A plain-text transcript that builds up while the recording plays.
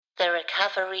The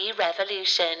Recovery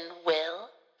Revolution will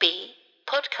be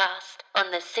podcast on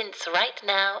the Since Right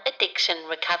Now Addiction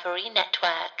Recovery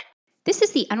Network. This is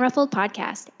the Unruffled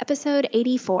Podcast, episode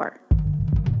 84.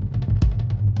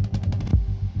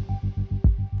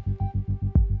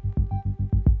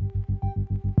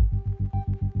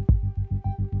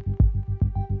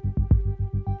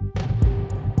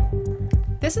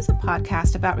 This is a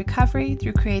podcast about recovery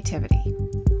through creativity.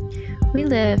 We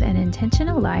live an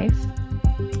intentional life.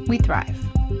 We thrive.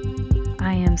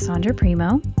 I am Sandra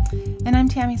Primo. And I'm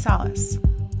Tammy Salas.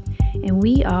 And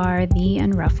we are the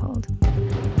Unruffled.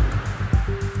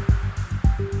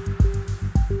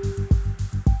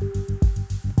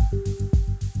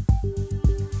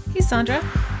 Hey, Sandra.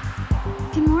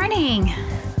 Good morning.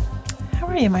 How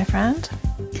are you, my friend?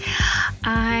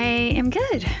 I am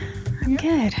good. I'm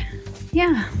good.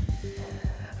 Yeah.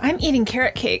 I'm eating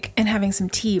carrot cake and having some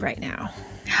tea right now.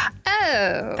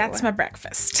 Oh. That's my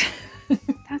breakfast.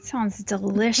 That sounds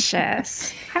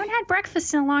delicious. I haven't had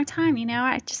breakfast in a long time, you know.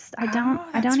 I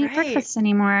don't eat breakfast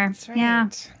anymore. That's right. Yeah.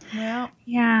 Well.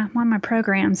 Yeah, I'm on my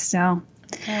program still.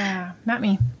 Yeah, not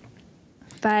me.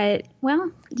 But,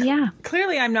 well, yeah.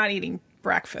 Clearly I'm not eating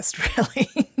breakfast, really.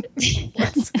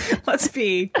 let's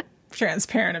be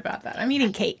transparent about that. I'm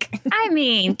eating cake. I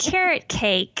mean, carrot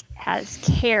cake has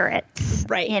carrots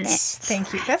in it.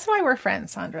 Thank you. That's why we're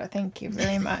friends, Sandra. Thank you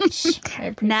very much. I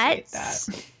appreciate Nuts,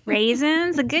 that.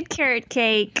 Raisins, a good carrot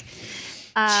cake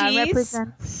cheese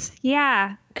represents,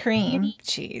 cream,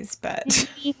 cheese, but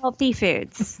healthy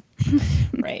foods.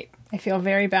 Right. I feel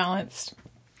very balanced.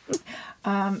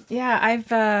 I've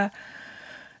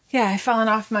fallen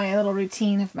off my little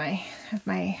routine of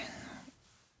my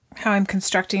how I'm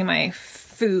constructing my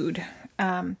food.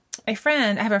 I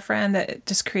have a friend that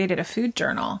just created a food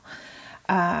journal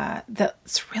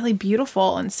that's really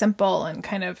beautiful and simple and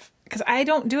kind of, because I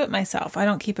don't do it myself. I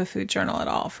don't keep a food journal at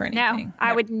all for anything. No,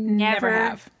 I would never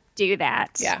have. do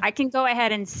that. Yeah. I can go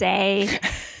ahead and say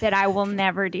that I will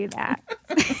never do that.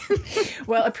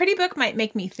 Well, a pretty book might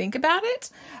make me think about it.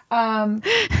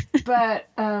 But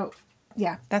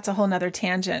that's a whole nother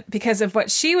tangent. Because of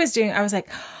what she was doing, I was like,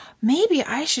 maybe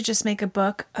I should just make a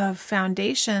book of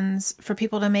foundations for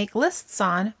people to make lists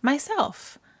on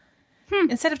myself.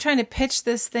 Instead of trying to pitch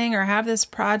this thing or have this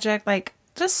project, like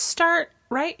just start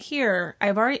right here.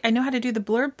 I know how to do the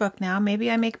blurb book now.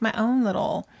 Maybe I make my own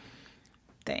little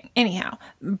thing. Anyhow,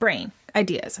 brain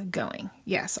ideas going.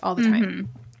 Yes, all the time.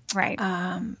 Right.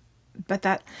 But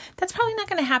that's probably not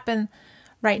going to happen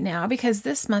right now because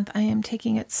this month I am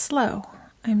taking it slow.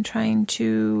 I'm trying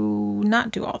to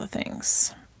not do all the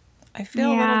things. I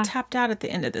feel a little tapped out at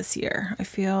the end of this year. I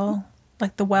feel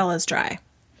like the well is dry.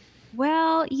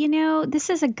 Well, you know, this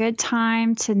is a good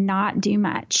time to not do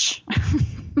much.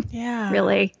 Yeah.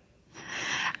 Really.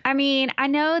 I mean, I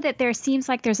know that there seems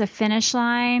like there's a finish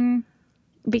line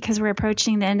because we're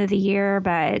approaching the end of the year,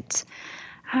 but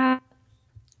I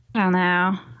don't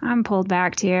know. I'm pulled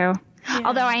back too. Yeah.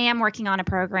 Although I am working on a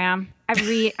program. I've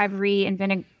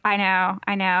reinvented.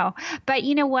 I know. But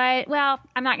you know what? Well,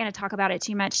 I'm not going to talk about it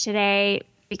too much today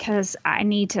because I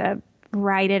need to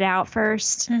write it out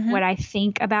first, what I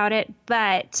think about it.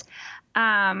 But,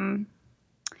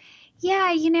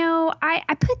 you know,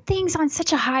 I put things on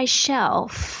such a high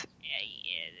shelf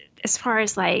as far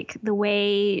as like the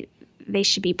way they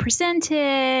should be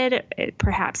presented.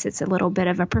 Perhaps it's a little bit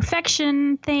of a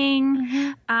perfection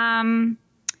thing.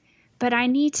 But I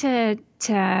need to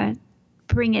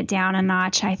bring it down a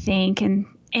notch, I think. And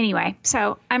anyway,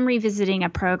 so I'm revisiting a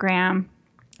program,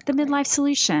 the Midlife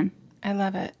Solution. I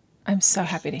love it. I'm so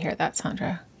happy to hear that,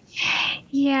 Sandra.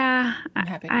 Yeah, I'm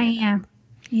happy to I am.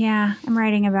 Yeah, I'm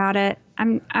writing about it.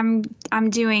 I'm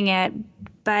doing it,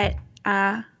 but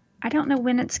I don't know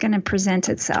when it's going to present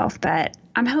itself. But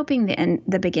I'm hoping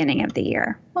the beginning of the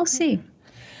year. We'll see.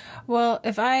 Well,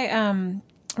 if I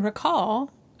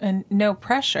recall. And no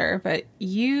pressure, but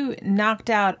you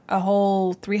knocked out a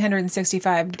whole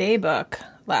 365-day book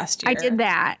last year. I did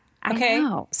that. Okay. I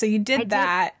know. So you did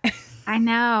that. I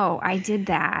know. I did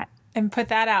that. And put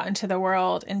that out into the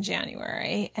world in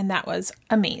January. And that was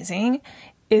amazing.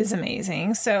 Is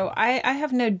amazing. So I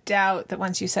have no doubt that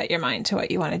once you set your mind to what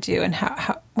you want to do and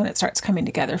how when it starts coming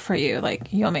together for you,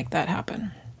 like you'll make that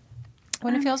happen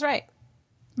when it feels right.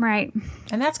 Right.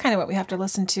 And that's kind of what we have to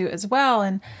listen to as well.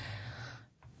 And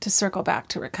to circle back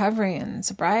to recovery and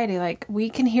sobriety, like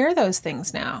we can hear those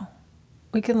things now.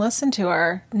 We can listen to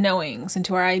our knowings and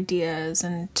to our ideas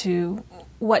and to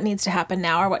what needs to happen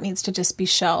now or what needs to just be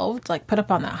shelved, like put up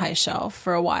on that high shelf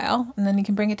for a while, and then you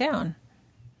can bring it down.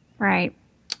 Right.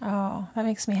 Oh, that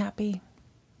makes me happy.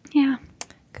 Yeah.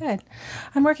 Good.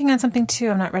 I'm working on something too.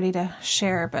 I'm not ready to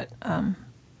share, but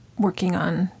working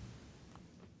on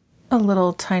a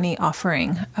little tiny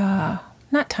offering.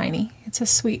 Not tiny. It's a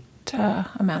sweet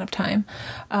amount of time.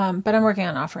 But I'm working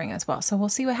on offering as well. So we'll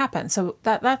see what happens. So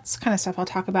that's kind of stuff I'll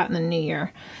talk about in the new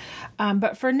year.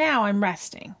 But for now, I'm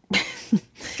resting.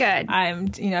 Good.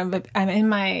 I'm in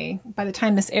by the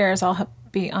time this airs, I'll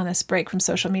be on this break from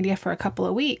social media for a couple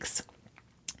of weeks.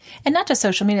 And not just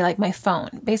social media, like my phone.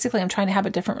 Basically, I'm trying to have a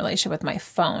different relationship with my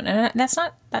phone. And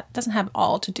that doesn't have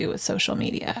all to do with social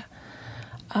media.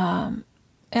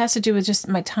 It has to do with just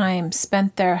my time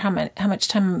spent there, how much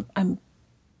time I'm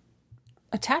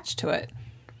attached to it.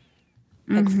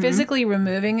 Like physically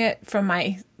removing it from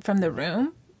the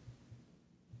room.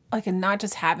 Like, and not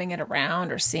just having it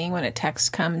around or seeing when a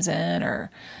text comes in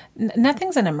or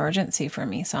nothing's an emergency for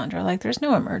me, Sandra. Like, there's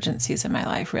no emergencies in my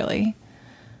life, really.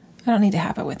 I don't need to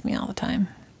have it with me all the time.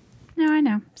 No, I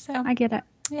know. So I get it.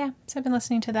 Yeah, so I've been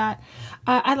listening to that.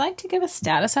 I'd like to give a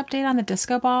status update on the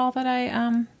disco ball that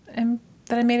I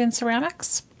made in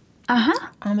ceramics.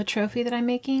 On the trophy that I'm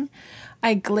making.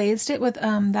 I glazed it with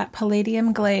that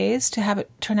palladium glaze to have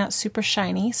it turn out super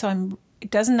shiny. So it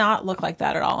does not look like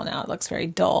that at all now. It looks very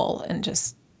dull, and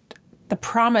just the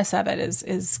promise of it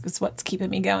is what's keeping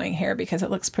me going here, because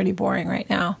it looks pretty boring right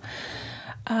now.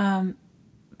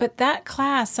 But that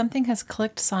class, something has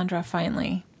clicked, Sandra,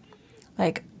 finally.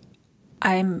 Like,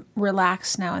 I'm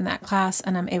relaxed now in that class,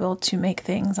 and I'm able to make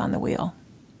things on the wheel.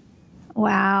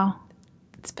 Wow.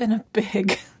 It's been a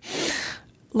big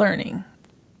learning,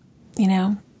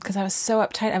 because I was so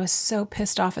uptight. I was so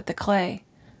pissed off at the clay,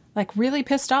 like really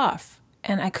pissed off,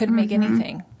 and I couldn't make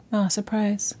anything. Oh,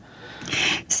 surprise.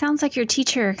 Sounds like your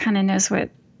teacher kind of knows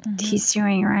what he's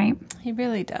doing, right? He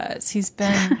really does. He's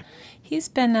been,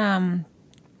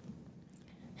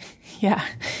 yeah,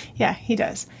 he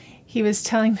does. He was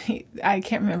telling me, I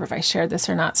can't remember if I shared this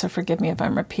or not, so forgive me if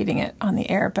I'm repeating it on the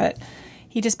air, but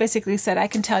he just basically said, I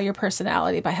can tell your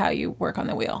personality by how you work on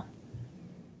the wheel.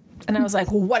 And I was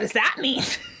like, well, what does that mean?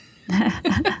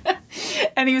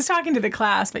 And he was talking to the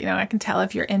class, but, I can tell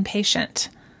if you're impatient.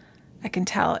 I can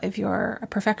tell if you're a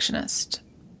perfectionist.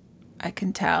 I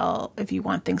can tell if you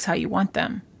want things how you want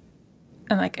them.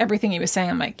 And like everything he was saying,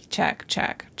 I'm like, check,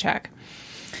 check, check.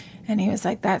 And he was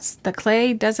like, the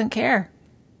clay doesn't care.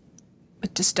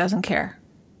 It just doesn't care.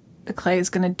 The clay is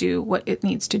going to do what it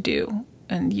needs to do.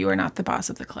 And you are not the boss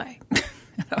of the clay.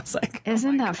 And I was like,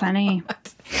 isn't that funny?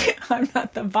 I'm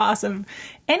not the boss of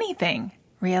anything,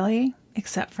 really,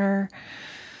 except for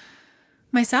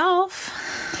myself.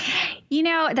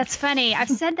 That's funny. I've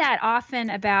said that often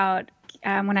about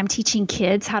when I'm teaching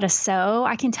kids how to sew.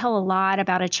 I can tell a lot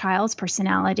about a child's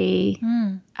personality.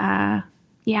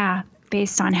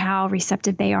 Based on how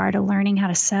receptive they are to learning how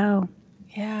to sew.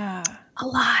 Yeah. A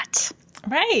lot.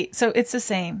 Right. So it's the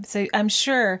same. So I'm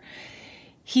sure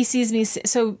he sees me.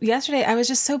 So yesterday I was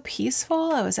just so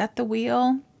peaceful. I was at the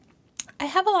wheel. I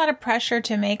have a lot of pressure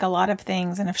to make a lot of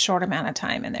things in a short amount of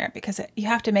time in there, because you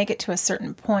have to make it to a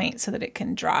certain point so that it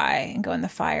can dry and go in the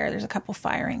fire. There's a couple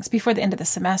firings before the end of the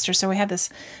semester. So we have this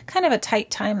kind of a tight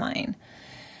timeline.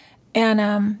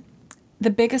 And the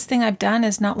biggest thing I've done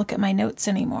is not look at my notes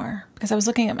anymore, because I was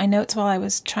looking at my notes while I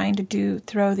was trying to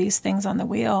throw these things on the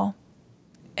wheel,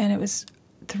 and it was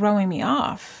throwing me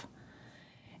off.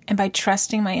 And by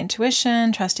trusting my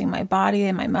intuition, trusting my body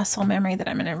and my muscle memory that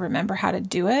I'm going to remember how to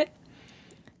do it,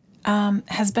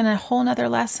 has been a whole nother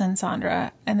lesson,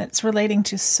 Sandra. And it's relating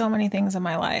to so many things in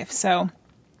my life. So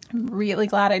I'm really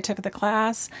glad I took the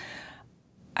class.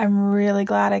 I'm really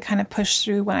glad I kind of pushed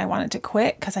through when I wanted to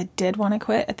quit, because I did want to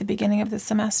quit at the beginning of the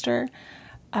semester.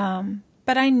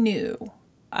 But I knew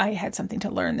I had something to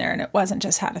learn there, and it wasn't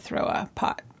just how to throw a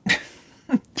pot.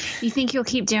 You think you'll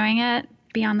keep doing it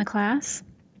beyond the class?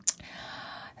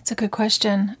 That's a good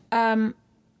question. I'm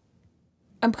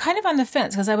kind of on the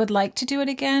fence, because I would like to do it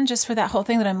again, just for that whole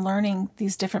thing that I'm learning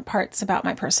these different parts about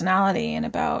my personality and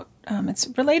about, it's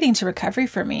relating to recovery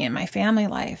for me and my family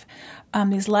life,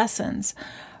 these lessons.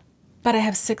 But I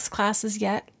have 6 classes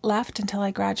yet left until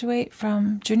I graduate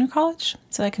from junior college,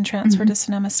 so I can transfer to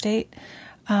Sonoma State.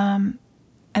 And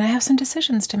I have some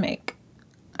decisions to make.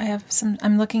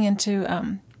 I'm looking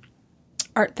into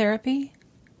art therapy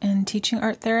and teaching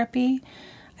art therapy.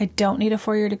 I don't need a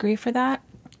 4-year degree for that.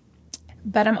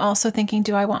 But I'm also thinking,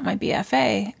 do I want my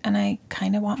BFA? And I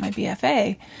kind of want my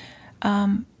BFA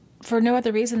for no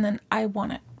other reason than I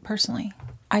want it personally.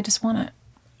 I just want it.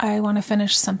 I want to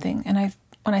finish something. And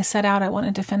when I set out, I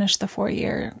wanted to finish the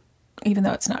 4-year, even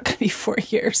though it's not going to be 4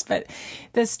 years, but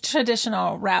this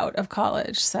traditional route of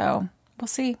college. So we'll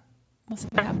see. We'll see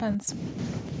what happens.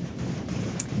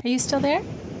 Are you still there?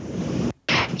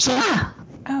 Yeah.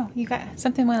 Oh, you got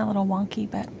something went a little wonky,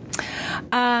 but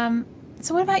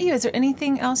so what about you? Is there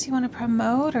anything else you want to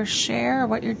promote or share or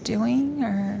what you're doing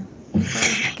or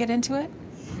before we get into it?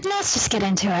 Let's just get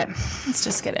into it. Let's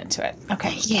just get into it.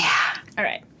 Okay. Yeah. All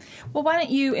right. Well, why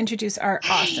don't you introduce our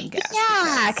awesome guest?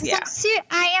 Yeah, because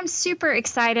I am super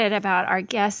excited about our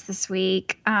guest this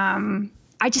week.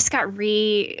 I just got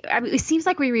it seems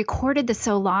like we recorded this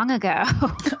so long ago.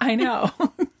 I know.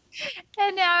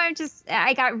 And now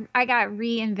I got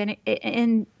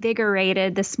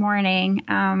reinvigorated this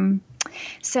morning.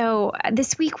 So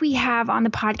this week we have on the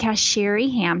podcast Shari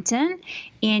Hampton,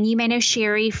 and you may know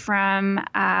Shari from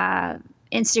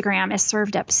Instagram as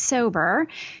Served Up Sober.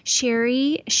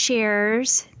 Shari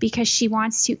shares because she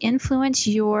wants to influence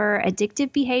your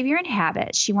addictive behavior and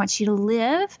habits. She wants you to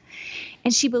live.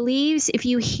 And she believes if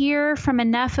you hear from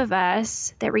enough of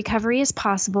us that recovery is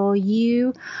possible,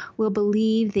 you will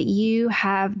believe that you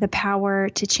have the power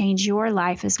to change your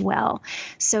life as well.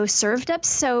 So Served Up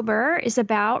Sober is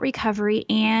about recovery,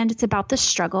 and it's about the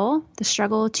struggle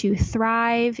to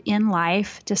thrive in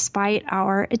life despite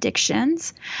our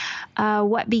addictions.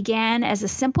 What began as a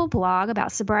simple blog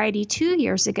about sobriety 2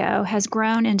 years ago has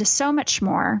grown into so much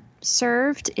more.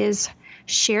 Served is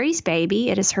Shari's baby.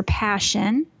 It is her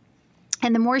passion.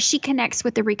 And the more she connects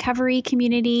with the recovery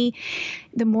community,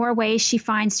 the more ways she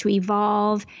finds to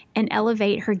evolve and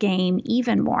elevate her game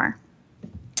even more.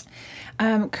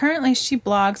 Currently, she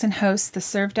blogs and hosts the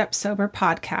Served Up Sober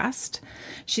podcast.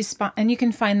 And you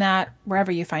can find that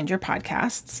wherever you find your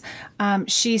podcasts.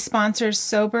 She sponsors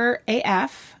Sober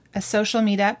AF, a social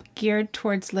meetup geared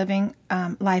towards living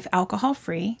life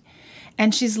alcohol-free.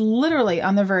 And she's literally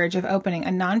on the verge of opening a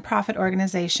nonprofit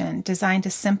organization designed to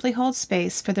simply hold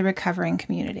space for the recovery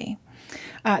community.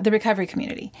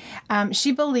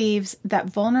 She believes that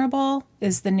vulnerable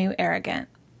is the new arrogant,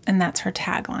 and that's her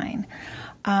tagline.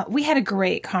 We had a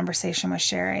great conversation with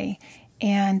Shari,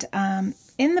 and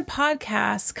in the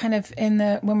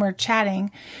podcast, when we're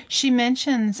chatting, she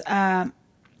mentions a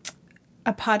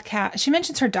podcast. She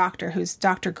mentions her doctor, who's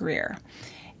Dr. Greer.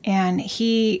 And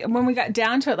when we got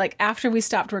down to it, like after we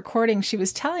stopped recording, she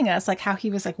was telling us like how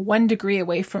he was like 1 degree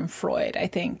away from Freud, I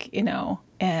think,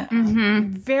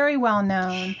 very well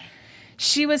known.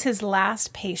 She was his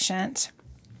last patient.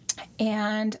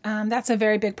 And that's a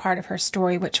very big part of her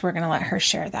story, which we're going to let her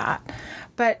share that.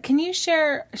 But can you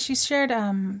share, she shared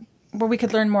where we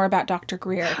could learn more about Dr.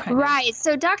 Greer. Right.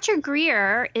 So Dr.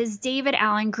 Greer is David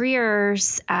Alan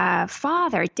Greer's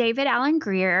father. David Alan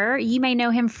Greer, you may know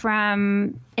him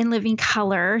from In Living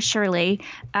Color, surely.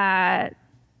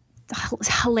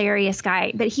 Hilarious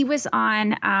guy. But he was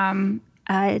on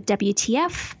a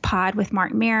WTF pod with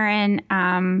Mark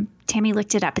Maron. Tammy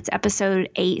looked it up. It's episode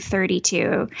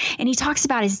 832. And he talks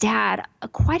about his dad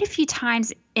quite a few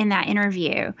times in that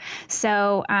interview.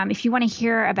 So if you want to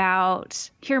hear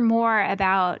more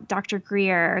about Dr.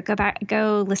 Greer,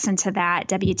 go listen to that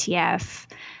WTF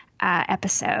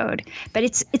episode. But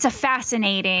it's a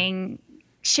fascinating,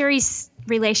 Shari's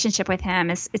relationship with him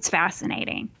it's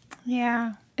fascinating.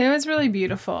 Yeah. It was really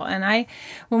beautiful. And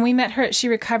when we met her at She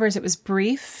Recovers, it was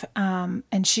brief.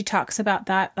 And she talks about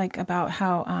that, like about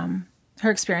how her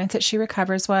experience at She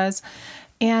Recovers was.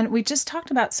 And we just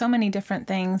talked about so many different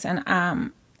things.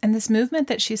 And this movement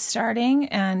that she's starting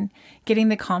and getting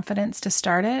the confidence to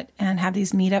start it and have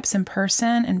these meetups in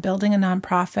person and building a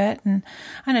nonprofit. And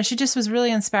I know she just was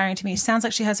really inspiring to me. Sounds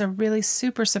like she has a really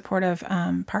super supportive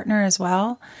partner as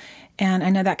well. And I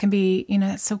know that can be,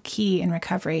 that's so key in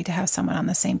recovery to have someone on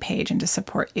the same page and to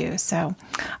support you. So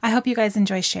I hope you guys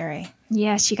enjoy Shari.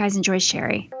 Yes, you guys enjoy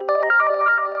Shari.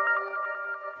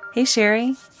 Hey,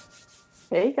 Shari.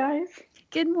 Hey, guys.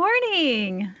 Good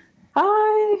morning.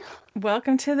 Hi.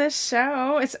 Welcome to the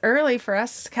show. It's early for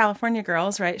us California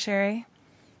girls, right, Shari?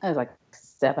 I was like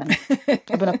 7. I've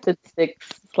been up to 6.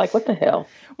 It's like, what the hell?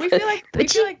 We feel like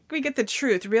we get the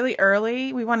truth really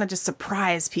early. We want to just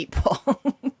surprise people.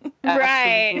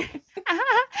 Right.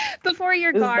 Before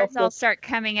your guards all start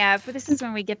coming up. This is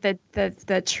when we get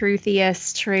the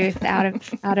truthiest truth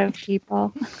out of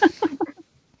people.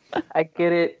 I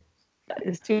get it.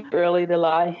 It's too early to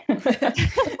lie.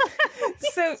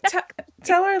 So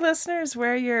tell our listeners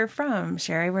where you're from,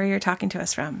 Shari, where you're talking to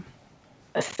us from.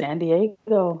 San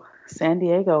Diego.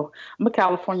 I'm a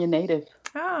California native.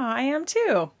 Oh, I am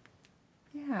too.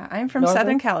 Yeah, I'm from Northern?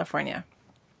 Southern California.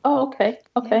 Oh, okay.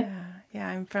 Yeah,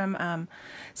 I'm from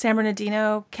San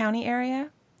Bernardino County area.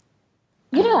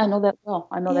 Yeah, I know that well.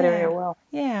 I know that area well.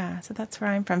 Yeah, so that's where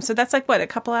I'm from. So that's like, what, a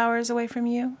couple hours away from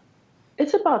you?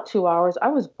 It's about 2 hours. I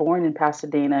was born in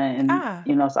Pasadena, and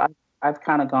so I've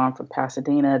kind of gone from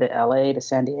Pasadena to LA to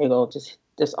San Diego, just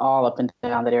just all up and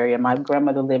down that area. My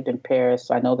grandmother lived in Paris,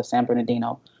 so I know the San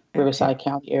Bernardino, Riverside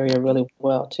County area really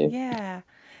well too. Yeah.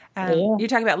 Yeah. You're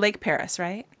talking about Lake Paris,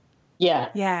 right? Yeah.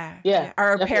 Yeah.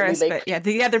 Or Paris, but yeah,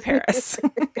 the other Paris.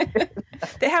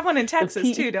 They have one in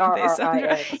Texas too, don't they,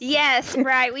 Sandra? Yes,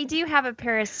 right. We do have a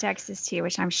Paris, Texas too,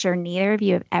 which I'm sure neither of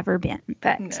you have ever been.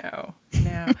 But No.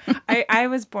 I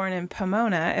was born in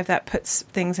Pomona, if that puts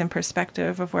things in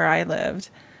perspective of where I lived.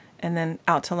 And then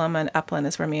Altaloma and Upland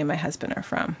is where me and my husband are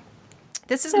from.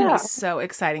 This is going to be so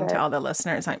exciting to all the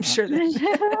listeners, I'm sure.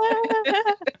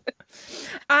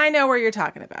 I know where you're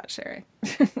talking about, Shari.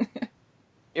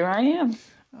 Here I am.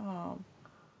 Oh.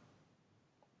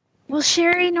 Well,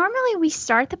 Shari, normally we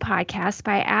start the podcast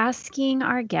by asking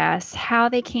our guests how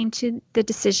they came to the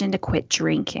decision to quit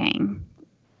drinking.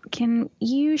 Can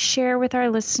you share with our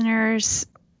listeners,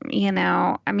 you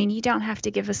don't have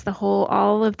to give us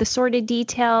all of the sordid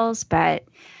details, but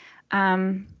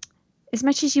as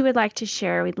much as you would like to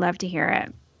share, we'd love to hear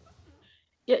it.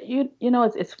 Yeah,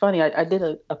 it's funny. I did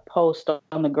a post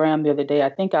on the gram the other day. I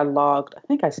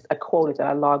quoted that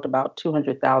I logged about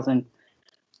 200,000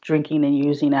 drinking and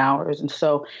using hours. And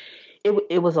so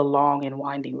it was a long and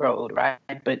winding road, right?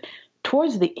 But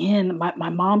towards the end, my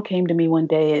mom came to me one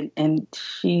day and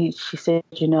she said,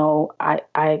 I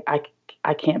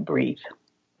can't breathe.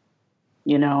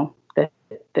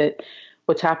 That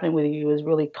what's happening with you has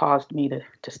really caused me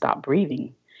to stop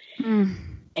breathing.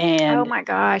 And oh my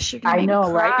gosh, you're gonna I know,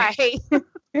 cry.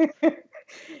 Right?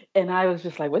 And I was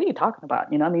just like, what are you talking about?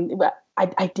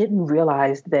 I didn't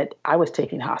realize that I was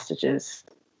taking hostages.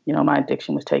 My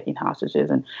addiction was taking hostages.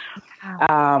 And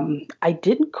I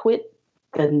didn't quit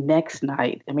the next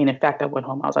night. In fact, I went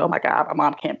home. I was like, oh my God, my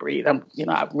mom can't breathe. I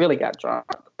really got drunk.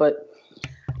 But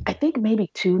I think maybe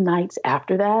 2 nights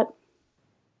after that,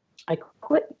 I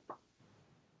quit.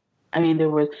 I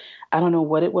don't know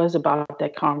what it was about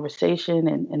that conversation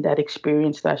and that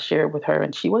experience that I shared with her.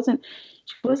 And she wasn't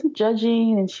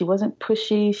judging and she wasn't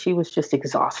pushy. She was just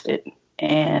exhausted.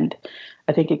 And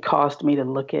I think it caused me to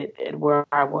look at where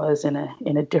I was in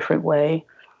a different way.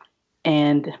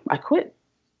 And I quit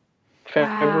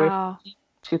February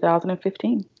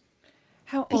 2015.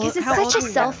 Because it's such a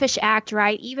selfish act,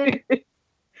 right? Even. Go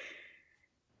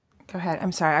ahead.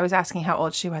 I'm sorry. I was asking how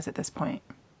old she was at this point.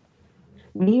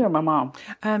 Me or my mom?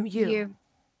 You.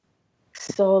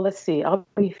 So let's see. I'll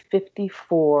be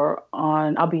 54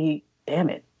 how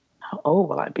old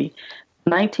will I be?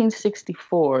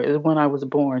 1964 is when I was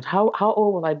born. How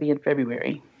old will I be in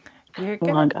February? Come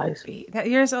on, guys. You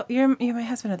and my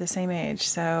husband are the same age.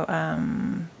 So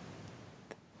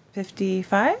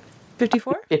 55?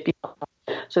 54? 55.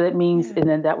 So that means, and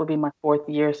then that would be my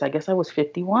 4th year. So I guess I was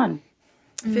 51.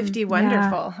 50,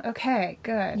 wonderful. Yeah. Okay,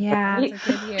 good. Yeah. That's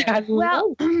a good year.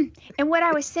 Well, and what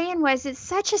I was saying was it's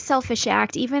such a selfish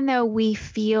act, even though we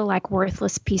feel like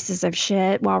worthless pieces of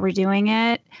shit while we're doing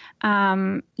it.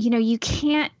 You're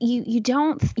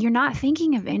not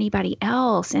thinking of anybody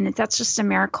else. And that's just a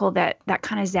miracle that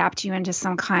kind of zapped you into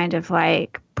some kind of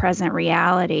like present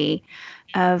reality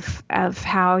of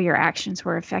how your actions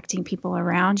were affecting people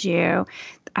around you.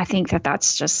 I think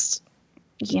that's just,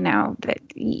 that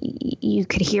you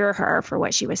could hear her for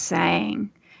what she was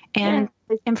saying and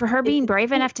for her being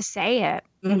brave enough to say it.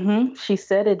 Mm-hmm. She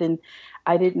said it. And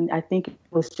I think it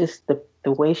was just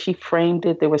the way she framed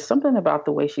it. There was something about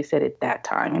the way she said it that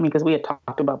time. Because we had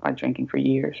talked about my drinking for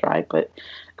years, right? But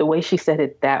the way she said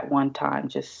it that one time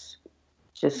just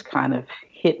kind of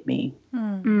hit me.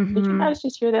 Mm-hmm. Did you guys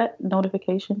just hear that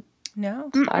notification? No.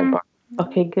 Sidebar.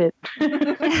 Okay, good.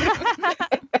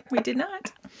 We did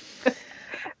not.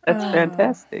 That's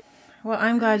fantastic. Well,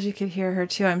 I'm glad you could hear her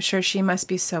too. I'm sure she must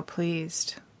be so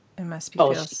pleased and must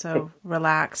feel so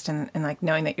relaxed and like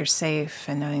knowing that you're safe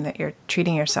and knowing that you're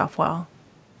treating yourself well.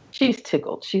 She's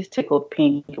tickled. She's tickled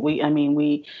pink.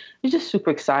 We're just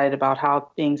super excited about how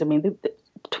things.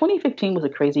 2015 was a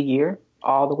crazy year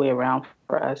all the way around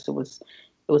for us. It was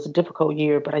a difficult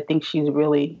year, but I think she's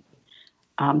really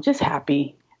just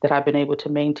happy that I've been able to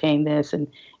maintain this and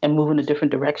move in a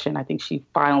different direction. I think she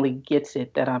finally gets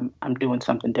it that I'm doing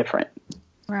something different.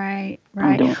 Right.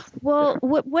 Well,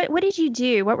 what did you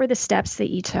do? What were the steps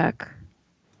that you took?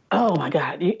 Oh my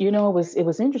God. It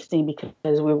was interesting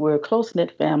because we're a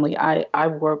close-knit family. I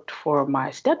worked for my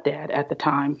stepdad at the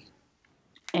time,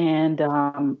 and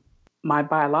my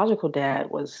biological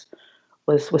dad was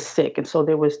sick. And so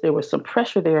there was some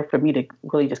pressure there for me to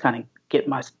really just kind of get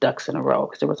my ducks in a row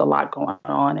because there was a lot going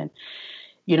on. And,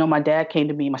 my stepdad came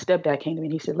to me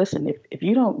and he said, listen, if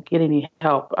you don't get any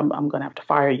help, I'm going to have to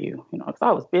fire you, because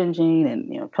I was binging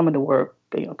and, coming to work,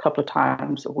 a couple of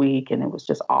times a week, and it was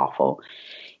just awful.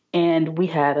 And we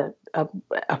had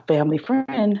a family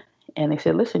friend, and they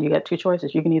said, listen, you got two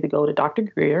choices. You can either go to Dr.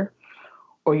 Greer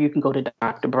or you can go to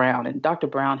Dr. Brown. And Dr.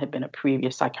 Brown had been a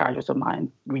previous psychiatrist of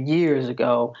mine years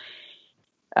ago.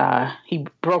 He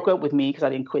broke up with me because I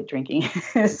didn't quit drinking.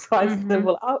 So I said,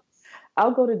 well,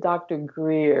 I'll go to Dr.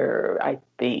 Greer, I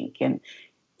think. And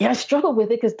yeah, I struggled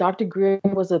with it because Dr. Greer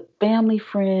was a family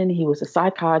friend. He was a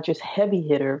psychiatrist, heavy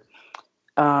hitter.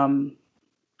 And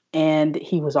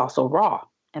he was also raw.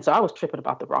 And so I was tripping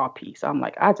about the raw piece. I'm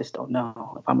like, I just don't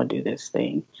know if I'm going to do this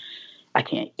thing. I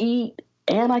can't eat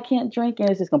and I can't drink, and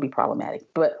it's just going to be problematic.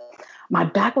 But my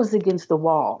back was against the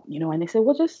wall, and they said,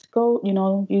 well, just go,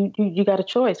 you got a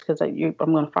choice because I'm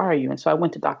going to fire you. And so I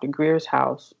went to Dr. Greer's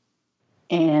house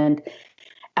and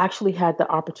actually had the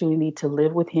opportunity to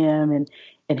live with him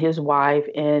and his wife.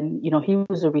 And, he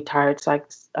was a retired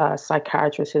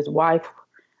psychiatrist. His wife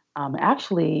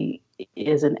actually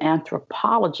is an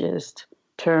anthropologist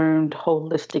turned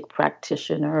holistic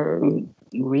practitioner,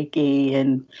 Reiki,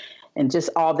 and just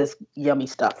all this yummy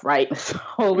stuff, right?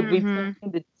 So between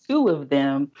the two of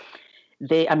them,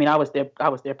 I was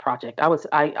their project. I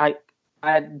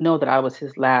know that I was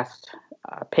his last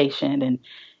patient, and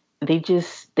they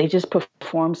just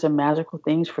performed some magical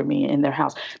things for me in their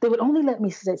house. They would only let me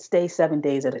stay 7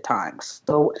 days at a time.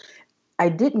 So I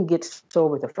didn't get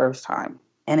sober the first time.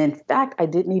 And in fact, I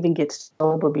didn't even get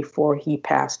sober before he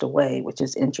passed away, which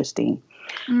is interesting.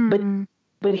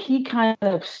 But he kind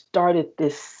of started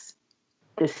this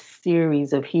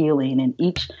series of healing, and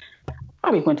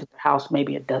probably went to the house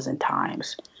maybe a dozen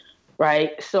times,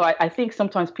 right? So I think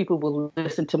sometimes people will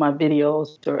listen to my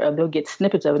videos or they'll get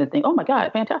snippets of it and think, oh my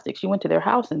God, fantastic. She went to their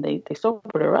house and they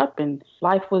sobered her up, and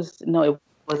it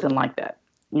wasn't like that.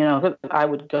 I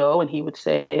would go and he would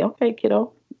say, okay,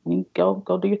 kiddo, you go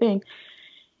do your thing.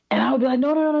 And I would be like,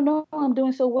 no, I'm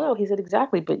doing so well. He said,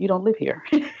 exactly, but you don't live here.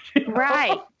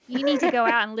 Right. You need to go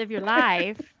out and live your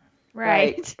life.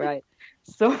 Right. Right.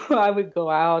 So I would go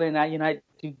out and I'd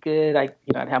do good. I'd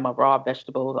have my raw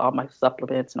vegetables, all my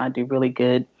supplements, and I'd do really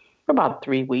good for about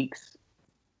 3 weeks.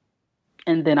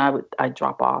 And then I'd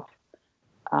drop off.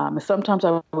 And sometimes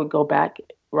I would go back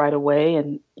right away,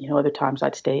 and, other times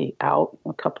I'd stay out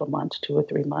a couple of months, 2 or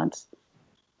 3 months.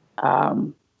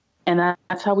 And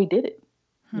that's how we did it.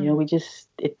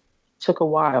 It took a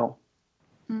while.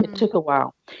 It took a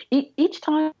while. Each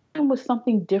time was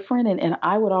something different. And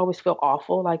I would always feel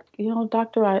awful. Like,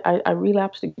 doctor, I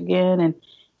relapsed again. And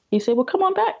he said, well, come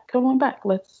on back.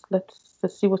 Let's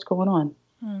see what's going on.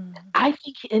 I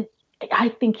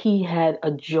think he had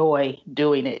a joy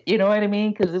doing it. You know what I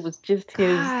mean? Because it was just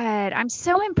his. God, I'm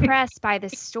so impressed by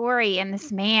this story and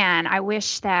this man.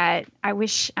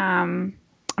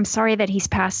 I'm sorry that he's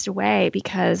passed away,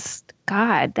 because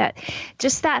God, that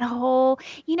whole,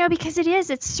 because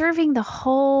it's serving the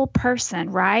whole person,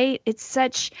 right? It's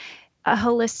such a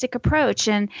holistic approach.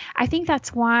 And I think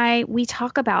that's why we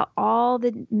talk about all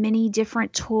the many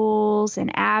different tools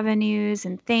and avenues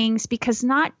and things, because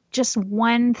not just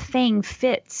one thing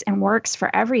fits and works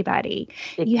for everybody.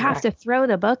 Exactly. You have to throw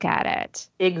the book at it.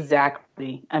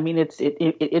 Exactly. I mean, it's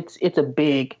a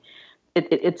big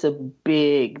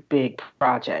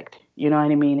project. You know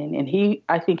what I mean? And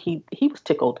I think he was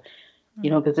tickled,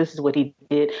 because this is what he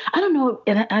did. I don't know,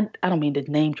 and I don't mean to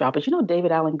name drop, but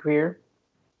David Alan Greer?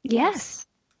 Yes.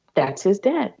 That's his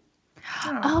dad.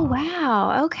 Oh,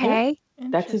 wow. Okay. Yeah,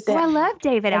 that's his dad. Oh, I love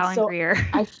David Alan Greer.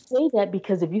 I say that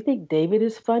because if you think David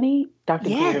is funny, Dr.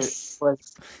 Greer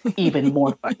was even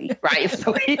more funny, right?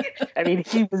 So he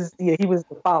was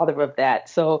the father of that.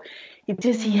 So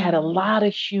he had a lot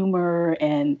of humor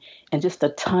and just a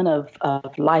ton of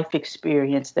life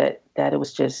experience that it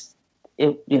was just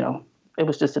it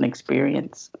was just an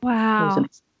experience. Wow. It was an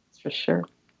experience for sure.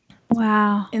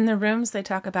 Wow. In the rooms, they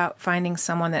talk about finding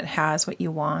someone that has what you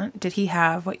want. Did he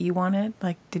have what you wanted?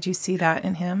 Like, did you see that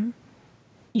in him?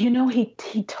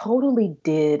 He totally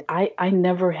did. I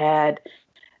never had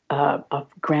a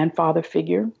grandfather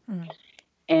figure.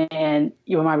 And,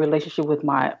 my relationship with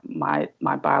my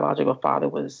biological father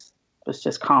was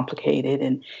just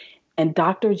complicated. And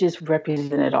Doctor just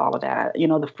represented all of that.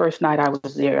 The first night I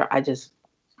was there, I was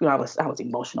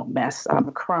emotional mess. I'm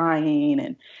crying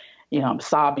and, I'm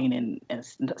sobbing and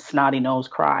snotty nose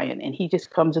crying. And he just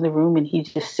comes in the room and he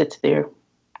just sits there.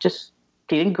 He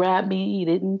didn't grab me. He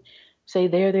didn't say,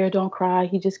 there, don't cry.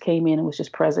 He just came in and was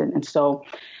just present. And so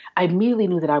I immediately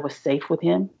knew that I was safe with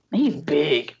him. He's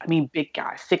big. I mean, big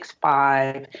guy,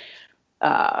 6'5".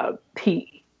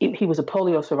 He was a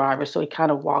polio survivor, so he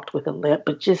kind of walked with a limp,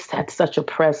 but just had such a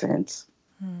presence.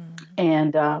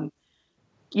 And,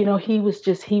 he was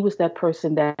that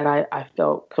person that I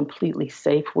felt completely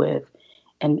safe with.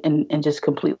 and just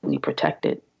completely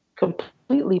protected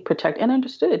and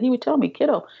understood. He would tell me,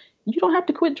 kiddo, you don't have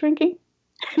to quit drinking.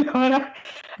 And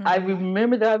I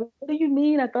remember that. What do you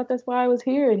mean? I thought that's why I was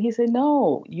here. And he said,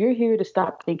 no, you're here to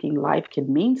stop thinking life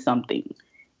can mean something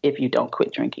if you don't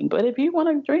quit drinking. But if you want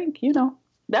to drink,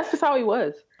 that's just how he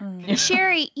was.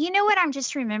 Shari, you know what I'm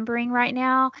just remembering right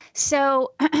now?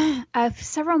 So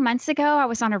several months ago, I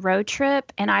was on a road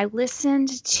trip and I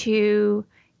listened to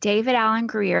David Allen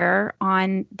Greer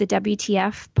on the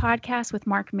WTF podcast with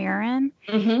Mark Maron.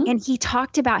 And he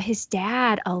talked about his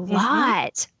dad a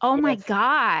lot. Oh my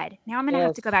God. Now I'm going to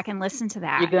have to go back and listen to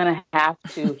that. You're going to have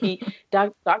to.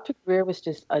 Dr. Greer was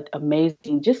just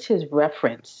amazing. Just his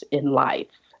reference in life,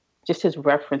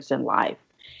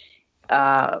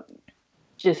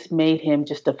 just made him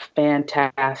just a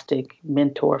fantastic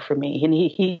mentor for me. And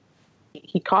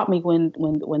he caught me when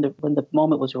the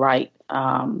moment was right.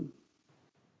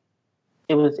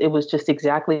 It was just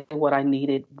exactly what I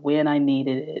needed when I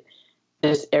needed it.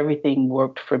 Just everything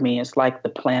worked for me. It's like the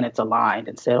planets aligned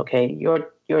and said, okay,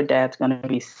 your dad's going to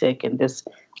be sick and this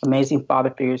amazing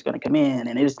father figure is going to come in.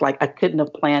 And it was like I couldn't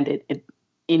have planned it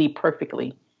any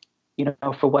perfectly,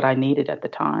 for what I needed at the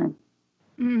time.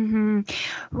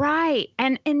 Right.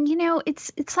 And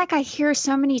it's like I hear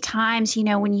so many times,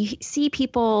 when you see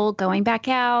people going back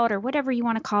out or whatever you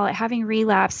want to call it, having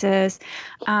relapses,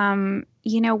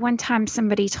 one time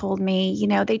somebody told me,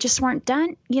 they just weren't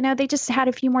done. They just had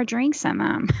a few more drinks in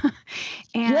them.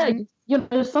 And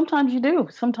sometimes you do.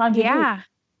 Sometimes you do.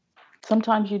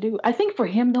 Sometimes you do. I think for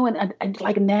him though, and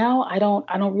like now I don't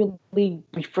really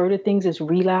refer to things as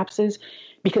relapses,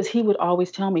 because he would always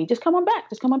tell me, just come on back.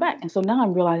 And so now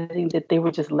I'm realizing that they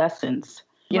were just lessons.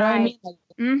 You know what I mean? Like,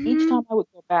 each time I would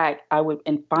go back,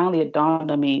 and finally it dawned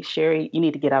on me, Shari, you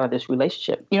need to get out of this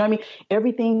relationship. You know what I mean?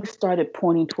 Everything started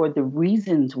pointing toward the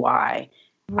reasons why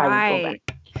I would go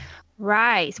back.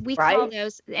 Right. We call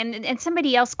those, and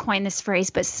somebody else coined this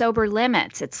phrase, but sober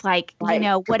limits. It's like,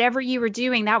 whatever you were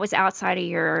doing, that was outside of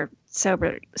your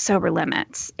sober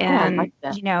limits. And, like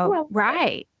that.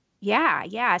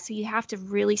 Yeah. So you have to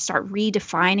really start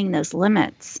redefining those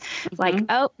limits. Like,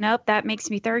 oh, nope, that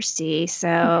makes me thirsty.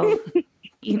 So,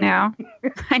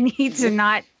 I need to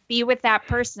not be with that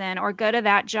person or go to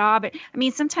that job. I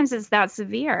mean, sometimes it's that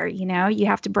severe, you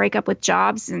have to break up with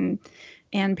jobs and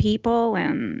people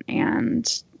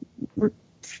and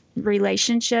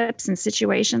relationships and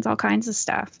situations, all kinds of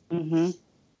stuff. God,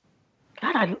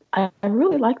 I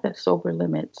really like that sober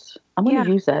limits. I'm going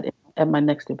to use that at my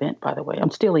next event, by the way.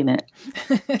 I'm stealing it.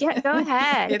 Yeah, go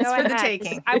ahead. It's for the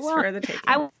taking.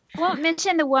 I won't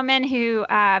mention the woman who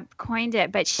coined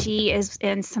it, but she is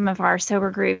in some of our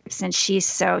sober groups, and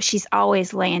she's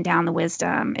always laying down the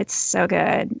wisdom. It's so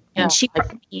good. Yeah,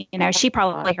 and she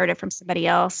probably heard it from somebody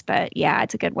else, but yeah,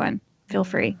 it's a good one. Feel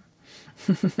free.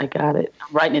 I got it.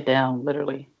 I'm writing it down,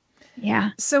 literally.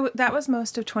 Yeah. So that was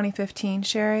most of 2015,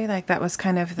 Shari? Like that was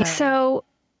kind of the... So...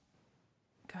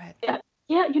 Go ahead.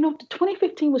 Yeah,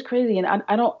 2015 was crazy, and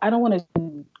I don't want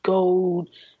to go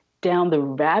down the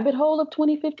rabbit hole of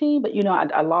 2015, but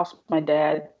I lost my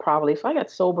dad probably, so I got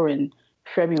sober in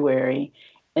February,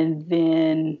 and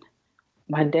then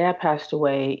my dad passed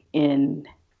away in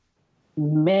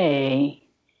May,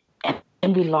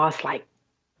 and we lost like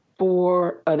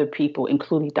 4 other people,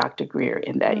 including Dr. Greer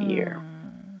in that year.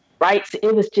 Right? So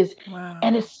it was just,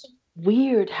 and it's so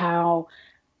weird how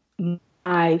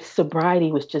my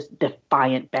sobriety was just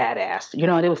defiant badass.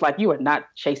 And it was like, you are not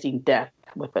chasing death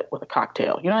with a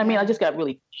cocktail. You know what I mean? I just got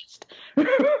really pissed.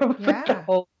 The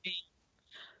whole thing.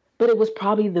 But it was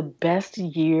probably the best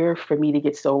year for me to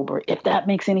get sober, if that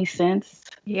makes any sense.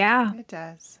 Yeah. It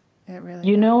does. It really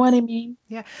You know what I mean?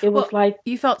 Yeah. It was like...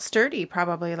 You felt sturdy,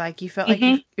 probably. Like, you felt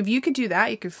like if you could do that,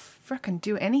 you could frickin'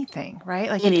 do anything, right?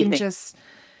 Like, anything. You can just...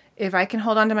 If I can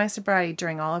hold on to my sobriety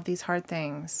during all of these hard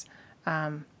things...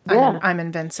 I'm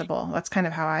invincible. That's kind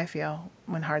of how I feel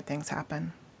when hard things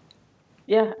happen.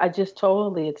 Yeah, I just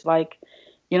totally, it's like,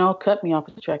 cut me off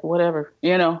the track, whatever,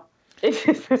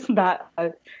 it's not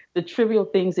the trivial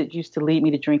things that used to lead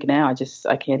me to drink now.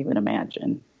 I can't even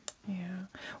imagine. Yeah.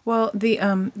 Well,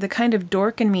 the kind of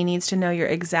dork in me needs to know your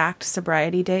exact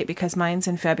sobriety date, because mine's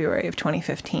in February of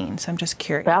 2015. So I'm just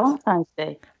curious. Valentine's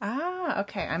Day. Ah,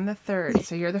 okay. I'm the 3rd.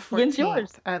 So you're the 14th. When's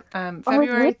yours?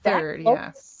 February 3rd.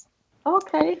 Yeah.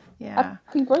 Okay. Yeah.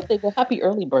 Happy birthday. Well, happy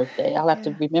early birthday. I'll have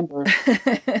to remember. Still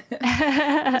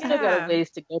got a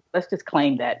ways to go. Let's just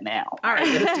claim that now. All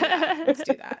right. Let's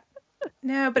do that.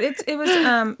 No, but it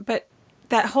was, but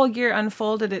that whole year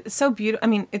unfolded. It's so beautiful. I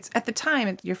mean, it's at the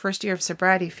time, your first year of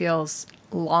sobriety feels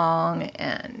long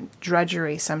and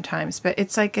drudgery sometimes, but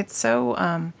it's like, it's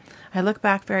so, I look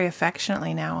back very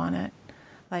affectionately now on it.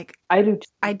 Like, I do too.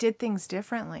 I did things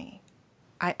differently.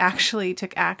 I actually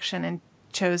took action and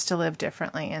chose to live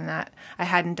differently, and that I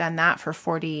hadn't done that for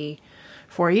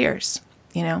 44 years,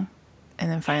 and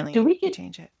then finally you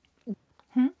change it.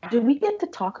 Do we get to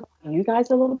talk about you guys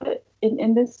a little bit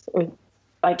in this, or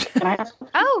like? Can I ask?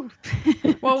 Oh,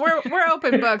 well, we're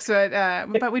open books,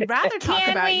 but we'd rather talk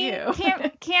about you.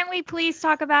 Can't we please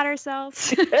talk about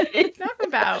ourselves? Talk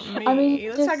about me. I mean,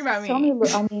 let's talk about me.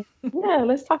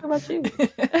 Let's talk about you.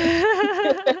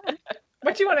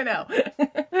 What do you want to know?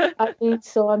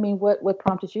 What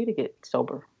prompted you to get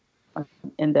sober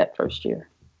in that first year?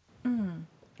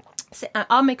 So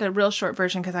I'll make a real short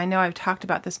version because I know I've talked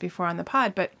about this before on the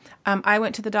pod, but I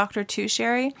went to the doctor too,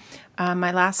 Shari.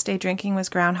 My last day drinking was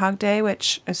Groundhog Day,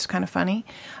 which is kind of funny.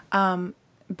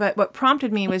 But what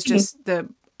prompted me was just the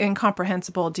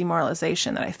incomprehensible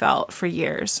demoralization that I felt for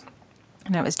years.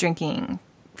 And I was drinking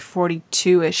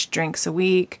 42-ish drinks a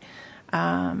week,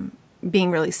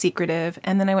 being really secretive.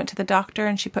 And then I went to the doctor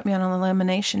and she put me on an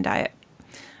elimination diet.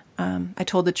 I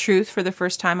told the truth for the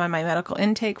first time on my medical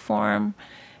intake form.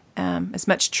 As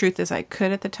much truth as I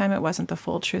could at the time. It wasn't the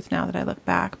full truth now that I look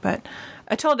back, but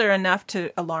I told her enough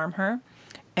to alarm her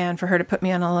and for her to put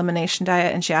me on an elimination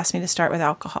diet. And she asked me to start with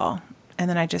alcohol. And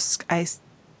then I just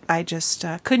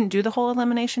couldn't do the whole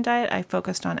elimination diet. I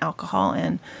focused on alcohol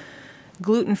and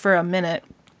gluten for a minute.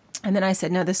 And then I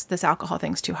said, no, this alcohol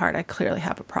thing's too hard. I clearly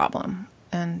have a problem.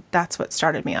 And that's what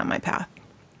started me on my path.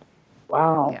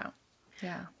 Wow.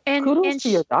 Yeah. And kudos to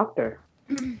your doctor.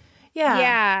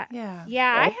 Yeah.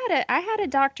 I had a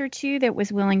doctor too that was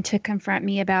willing to confront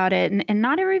me about it, and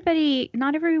not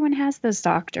everyone has those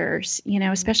doctors,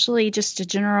 especially just a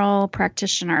general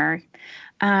practitioner.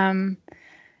 And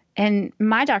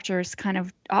my doctor is kind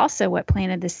of also what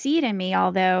planted the seed in me,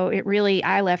 although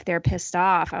I left there pissed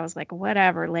off. I was like,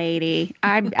 whatever, lady,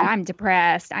 I'm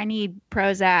depressed. I need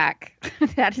Prozac.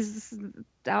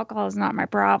 Alcohol is not my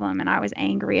problem. And I was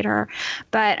angry at her,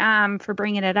 but, for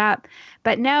bringing it up.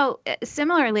 But no,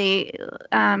 similarly,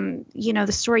 the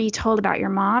story you told about your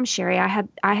mom, Shari, I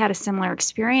had a similar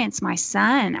experience. My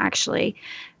son actually,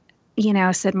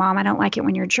 said, Mom, I don't like it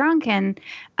when you're drunk. And,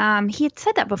 he had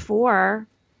said that before.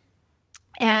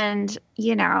 And,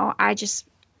 I just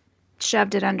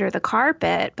shoved it under the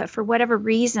carpet, but for whatever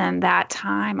reason that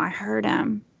time I heard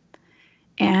him.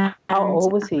 And how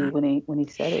old was he when he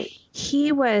said it?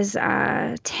 He was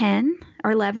 10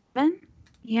 or 11.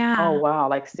 Yeah. Oh wow,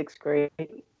 like 6th grade.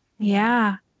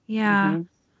 Yeah. Mm-hmm.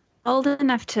 Old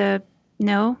enough to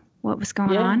know what was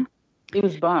going on. He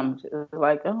was bummed. It was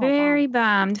like, very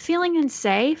bummed, feeling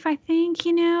unsafe. I think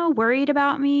worried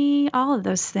about me, all of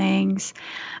those things.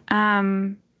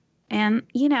 And,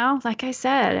 like I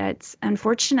said,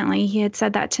 unfortunately, he had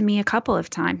said that to me a couple of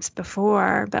times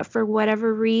before, but for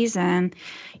whatever reason,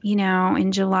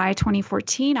 in July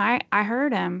 2014, I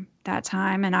heard him that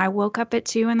time, and I woke up at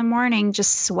 2 a.m,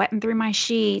 just sweating through my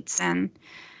sheets. And,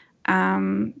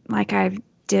 like I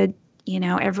did,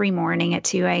 every morning at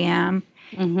 2 a.m.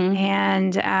 Mm-hmm.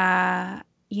 And, I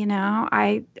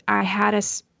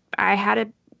had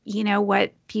a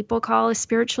what people call a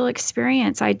spiritual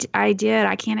experience. I did.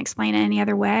 I can't explain it any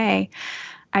other way.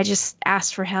 I just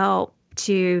asked for help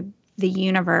to the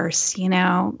universe.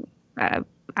 I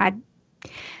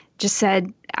just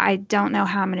said, I don't know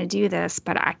how I'm going to do this,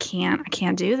 but I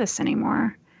can't do this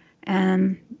anymore.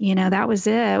 And, that was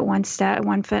it. One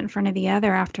foot in front of the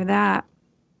other after that.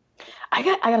 I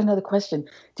got another question.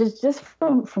 Just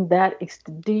from that,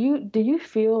 do you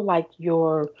feel like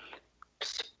your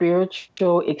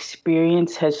spiritual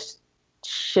experience has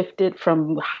shifted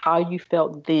from how you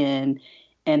felt then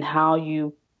and how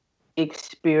you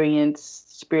experience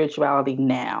spirituality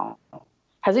now?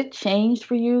 Has it changed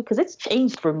for you? Because it's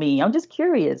changed for me. I'm just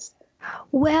curious.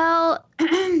 Well,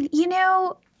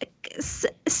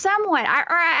 somewhat.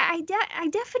 I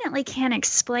definitely can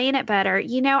explain it better.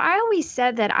 I always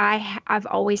said that I've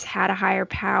always had a higher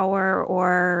power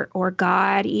or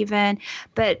God even,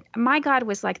 but my God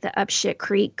was like the up shit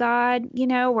creek God,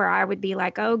 where I would be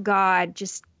like, oh God,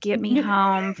 just get me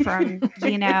home from,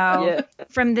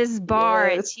 from this bar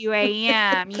at 2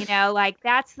 a.m., like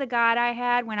that's the God I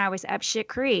had when I was up shit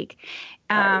creek.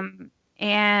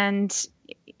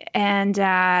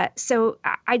 So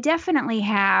I definitely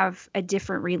have a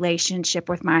different relationship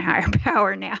with my higher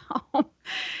power now.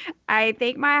 I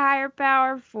thank my higher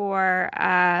power for,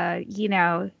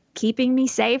 keeping me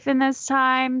safe in those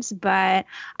times, but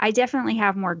I definitely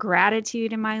have more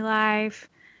gratitude in my life.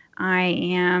 I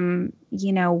am,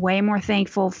 way more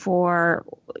thankful for,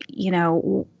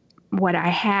 what I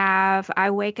have. I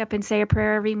wake up and say a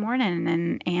prayer every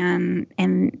morning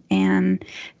and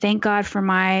thank God for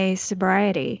my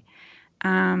sobriety.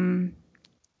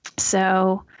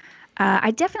 So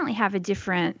I definitely have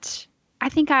I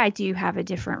think I do have a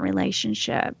different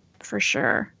relationship for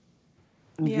sure.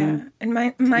 Yeah.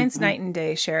 And mine's night and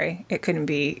day, Shari. It couldn't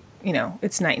be,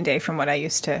 it's night and day from what I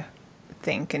used to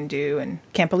think and do, and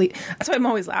can't believe. That's why I'm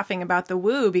always laughing about the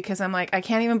woo, because I'm like, I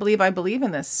can't even believe I believe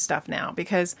in this stuff now,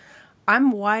 because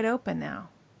I'm wide open now.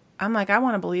 I'm like, I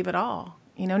want to believe it all,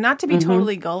 not to be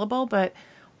totally gullible, but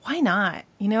why not?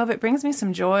 If it brings me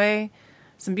some joy,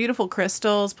 some beautiful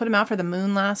crystals, put them out for the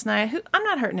moon last night. I'm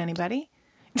not hurting anybody.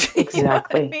 Exactly. You know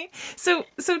what I mean? So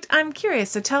I'm curious.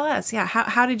 So tell us,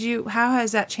 how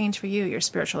has that changed for you, your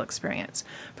spiritual experience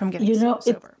from getting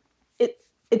sober?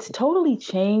 It's totally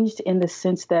changed in the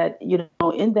sense that,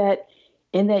 in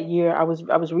that year, I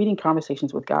was reading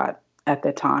Conversations with God at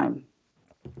that time.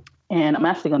 And I'm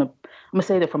gonna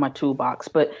say that for my toolbox,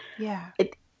 but yeah,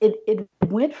 it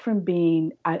went from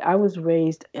being, I was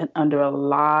raised under a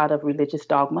lot of religious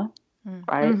dogma,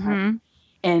 right? Mm-hmm.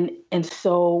 And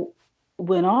so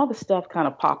when all the stuff kind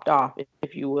of popped off,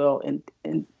 if you will, in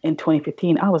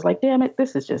 2015, I was like, damn it,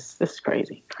 this is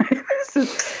crazy.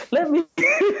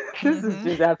 This is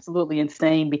just absolutely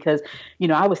insane, because,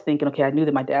 I was thinking, okay, I knew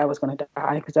that my dad was going to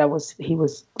die, because he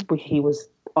was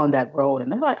on that road,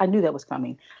 and I knew that was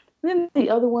coming. And then the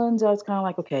other ones, I was kind of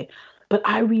like, okay, but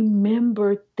I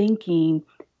remember thinking,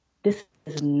 this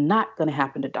is not going to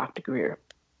happen to Dr. Greer.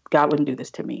 God wouldn't do this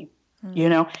to me.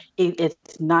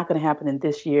 It's not going to happen in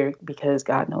this year, because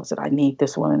God knows that I need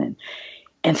this one.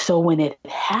 And so when it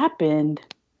happened,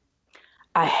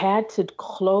 I had to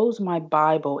close my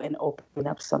Bible and open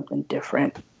up something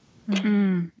different.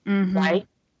 Mm-hmm. Right?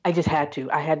 I just had to.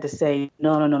 I had to say,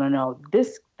 no.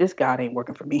 This God ain't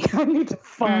working for me. I need to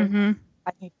find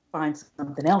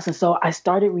something else. And so I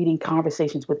started reading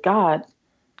Conversations with God,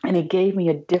 and it gave me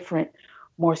a different,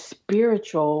 more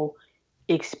spiritual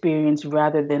experience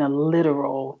rather than a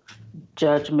literal,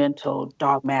 judgmental,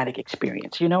 dogmatic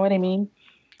experience. You know what I mean?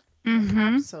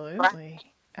 Mm-hmm. Absolutely.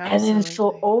 And then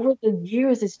so over the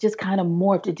years, it's just kind of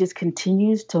morphed. It just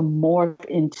continues to morph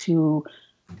into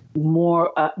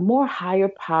more higher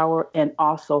power and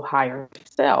also higher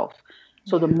self.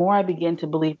 So the more I begin to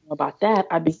believe about that,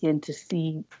 I begin to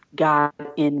see God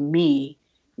in me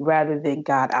rather than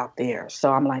God out there.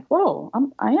 So I'm like, whoa,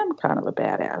 I am kind of a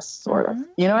badass, sort of.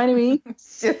 You know what I mean?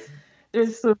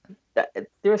 There's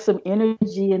some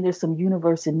energy and there's some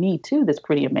universe in me too that's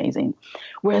pretty amazing.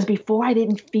 Whereas before, I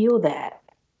didn't feel that.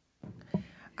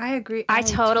 I agree. I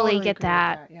totally get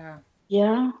that. Yeah.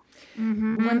 Yeah.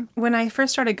 Mm-hmm. When I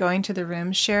first started going to the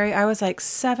rooms, Shari, I was like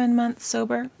 7 months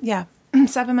sober. Yeah,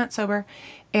 7 months sober.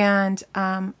 And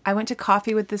I went to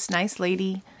coffee with this nice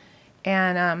lady.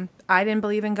 And I didn't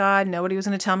believe in God. Nobody was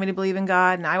going to tell me to believe in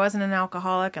God. And I wasn't an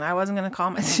alcoholic. And I wasn't going to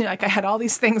call myself, like, I had all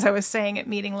these things I was saying at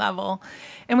meeting level.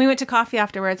 And we went to coffee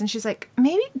afterwards. And she's like,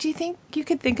 maybe, do you think you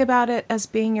could think about it as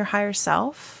being your higher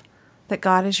self? That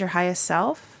God is your highest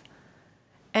self?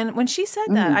 And when she said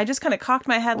that, I just kind of cocked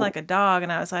my head like a dog.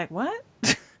 And I was like, what?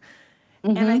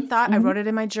 And I thought, I wrote it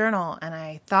in my journal. And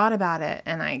I thought about it.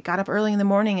 And I got up early in the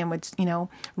morning and would,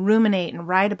 ruminate and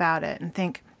write about it and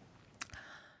think,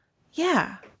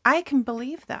 yeah, I can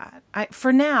believe that.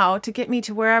 For now, to get me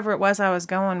to wherever it was I was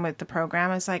going with the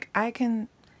program, it's like, I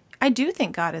do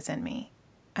think God is in me.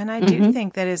 And I do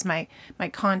think that is my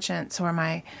conscience or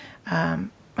my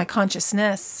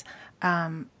consciousness.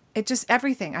 It just,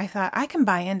 everything. I thought, I can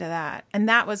buy into that. And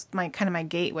that was my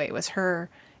gateway, was her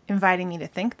inviting me to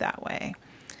think that way,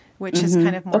 which has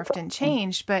kind of morphed and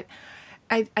changed. But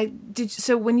I did.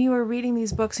 So when you were reading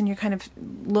these books and you're kind of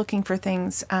looking for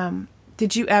things,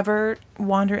 did you ever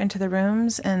wander into the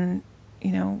rooms and,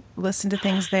 listen to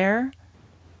things there?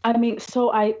 I mean,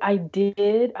 so I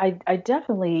did. I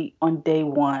definitely, on day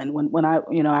one, when I,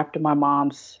 after my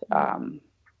mom's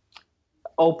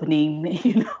opening,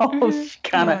 she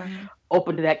kind of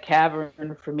opened that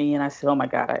cavern for me. And I said, oh my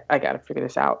God, I got to figure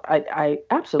this out. I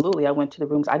absolutely, I went to the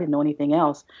rooms. I didn't know anything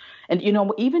else. And,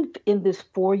 even in this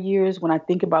 4 years, when I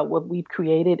think about what we've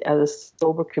created as a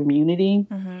sober community,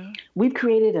 we've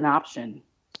created an option,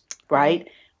 right?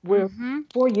 Where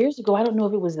 4 years ago, I don't know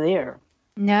if it was there.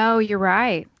 No, you're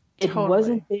right. It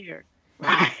wasn't there.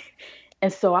 Right.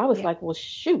 And so I was like, well,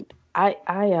 shoot. And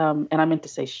I meant to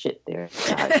say shit there.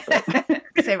 Guys,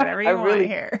 say whatever you want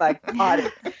here. Caught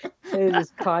it. I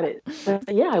just caught it.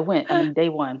 But yeah, I went. I mean, day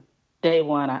one,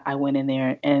 I went in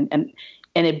there and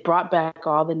it brought back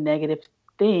all the negative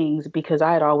things, because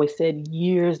I had always said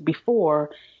years before,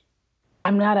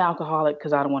 I'm not an alcoholic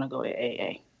because I don't want to go to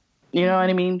AA. You know what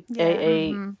I mean?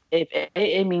 Yeah. If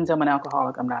AA means I'm an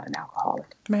alcoholic, I'm not an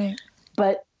alcoholic. Right.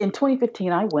 But in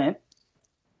 2015, I went,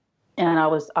 and I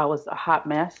was a hot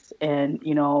mess, and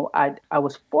I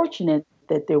was fortunate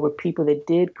that there were people that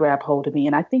did grab hold of me,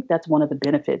 and I think that's one of the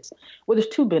benefits. Well, there's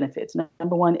two benefits.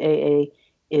 Number one, AA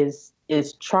is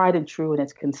tried and true, and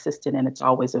it's consistent, and it's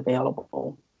always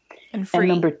available. And free. And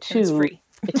number two, it's free.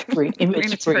 It's free.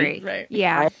 It's free. Right.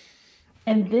 Yeah. Right?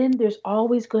 And then there's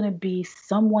always going to be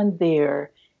someone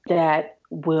there that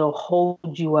will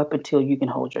hold you up until you can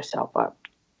hold yourself up.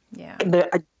 Yeah.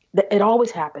 It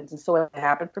always happens. And so it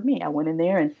happened for me. I went in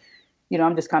there and,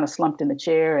 I'm just kind of slumped in the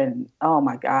chair, and oh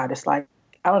my God, it's like,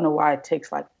 I don't know why it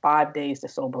takes like 5 days to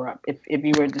sober up. If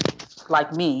you were just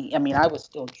like me, I mean, I was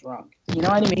still drunk. You know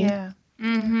what I mean? Yeah.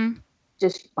 Mm-hmm.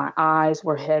 Just my eyes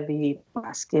were heavy.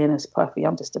 My skin is puffy.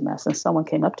 I'm just a mess. And someone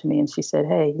came up to me and she said,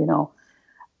 hey,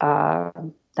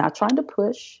 not trying to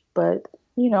push, but,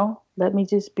 let me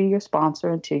just be your sponsor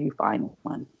until you find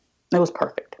one. It was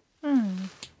perfect.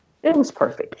 It was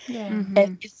perfect. Yeah. Mm-hmm.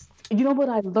 And you know what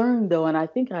I learned, though, and I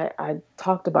think I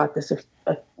talked about this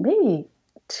maybe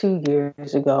 2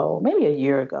 years ago, maybe a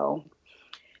year ago,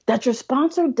 that your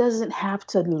sponsor doesn't have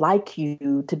to like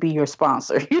you to be your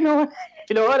sponsor. You know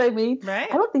what I mean? Right.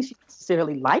 I don't think she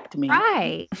necessarily liked me.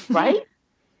 Right. Right?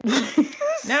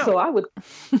 No. So I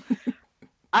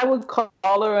would call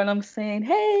her and I'm saying,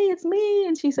 hey, it's me.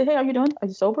 And she said, hey, are you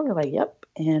sober? I'm like, yep.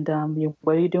 And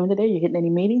what are you doing today? You hitting any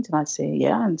meetings? And I'd say,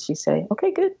 yeah. And she'd say,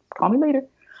 okay, good. Call me later.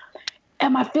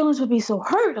 And my feelings would be so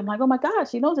hurt. I'm like, oh my God,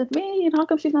 she knows it's me. And how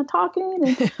come she's not talking?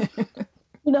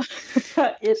 And,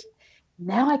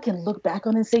 now I can look back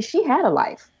on it and say she had a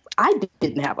life. I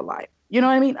didn't have a life. You know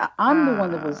what I mean? I'm the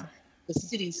one that was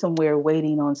sitting somewhere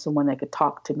waiting on someone that could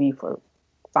talk to me for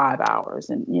 5 hours.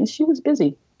 And she was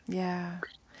busy. Yeah.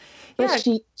 But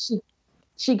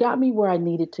she got me where I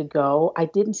needed to go. I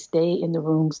didn't stay in the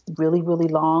rooms really, really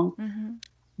long. Mm-hmm.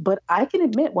 But I can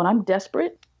admit when I'm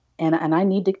desperate and I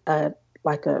need to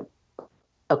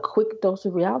a quick dose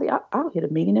of reality, I'll hit a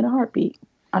meeting in a heartbeat.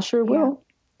 I sure will.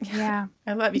 Yeah.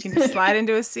 I love you can just slide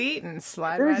into a seat and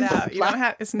slide right out. You don't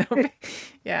have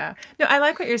yeah. No, I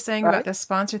like what you're saying about the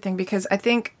sponsor thing, because I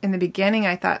think in the beginning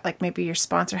I thought like maybe your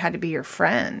sponsor had to be your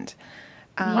friend.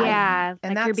 Yeah,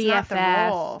 and like that's your not the BFF.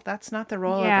 role. That's not the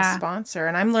role of a sponsor.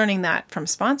 And I'm learning that from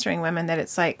sponsoring women, that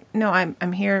it's like, no,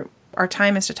 I'm here. Our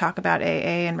time is to talk about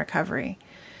AA and recovery.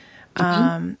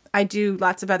 Mm-hmm. I do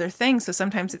lots of other things, so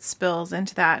sometimes it spills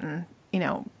into that, and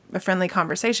a friendly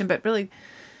conversation. But really,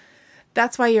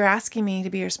 that's why you're asking me to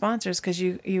be your sponsors, because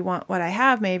you want what I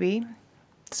have, maybe.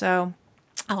 So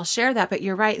I'll share that. But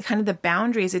you're right. Kind of the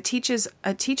boundaries. It teaches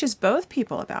both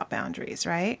people about boundaries,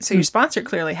 right? So your sponsor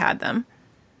clearly had them.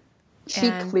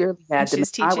 She clearly had them.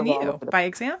 She's teaching you by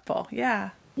example. Yeah.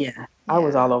 Yeah. I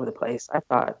was all over the place. I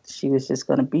thought she was just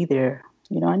going to be there.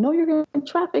 I know you're going in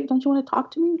traffic. Don't you want to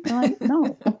talk to me? I'm like,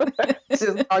 no.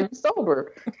 Just, are you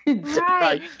sober?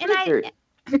 Right.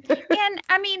 And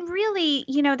I mean, really,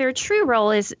 their true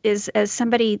role is as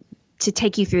somebody to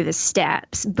take you through the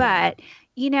steps. But,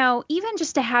 even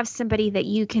just to have somebody that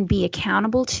you can be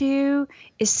accountable to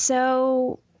is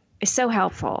so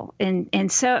helpful and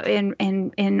so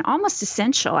and almost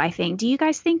essential, I think. Do you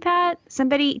guys think that?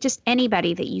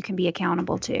 Anybody that you can be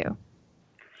accountable to?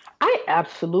 I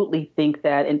absolutely think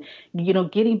that. And,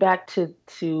 getting back to,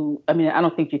 I mean, I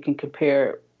don't think you can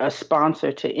compare a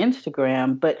sponsor to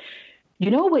Instagram, but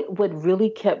what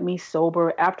really kept me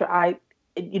sober after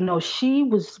she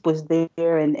was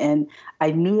there and I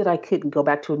knew that I couldn't go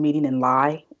back to a meeting and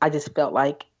lie. I just felt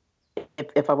like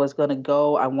if I was going to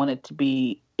go, I wanted to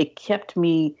be, it kept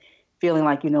me feeling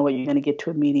like, you're going to get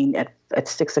to a meeting at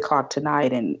 6:00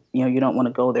 tonight and, you don't want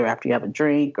to go there after you have a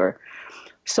drink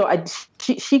so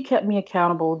she kept me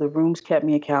accountable. The rooms kept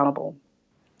me accountable.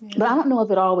 Yeah. But I don't know if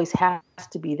it always has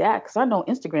to be that, because I know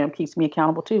Instagram keeps me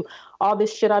accountable too. All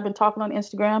this shit I've been talking on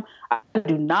Instagram, I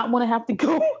do not want to have to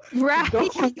go. Right.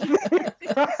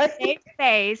 Safe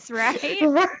space, right?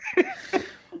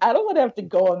 I don't want to have to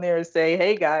go on there and say,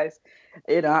 hey guys,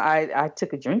 I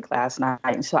took a drink last night.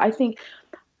 And so I think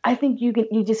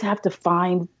you just have to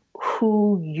find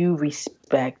who you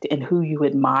respect and who you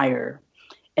admire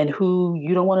and who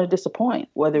you don't want to disappoint,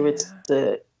 whether it's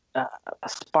a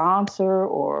sponsor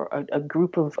or a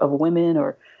group of women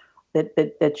or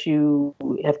that you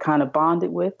have kind of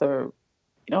bonded with, or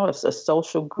it's a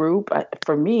social group.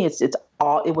 For me, it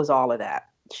was all of that.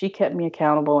 She kept me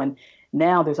accountable, and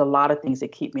now there's a lot of things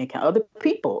that keep me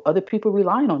accountable. Other people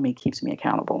relying on me keeps me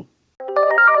accountable.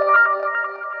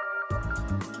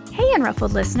 Hey Hey,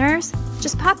 Unruffled listeners!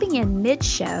 Just popping in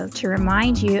mid-show to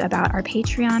remind you about our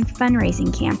Patreon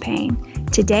fundraising campaign.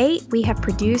 To date, we have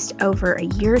produced over a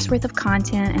year's worth of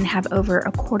content and have over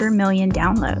 250,000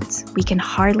 downloads. We can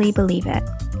hardly believe it.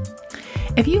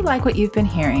 If you like what you've been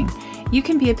hearing, you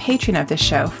can be a patron of this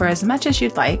show for as much as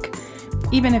you'd like,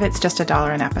 even if it's just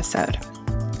 $1 an episode.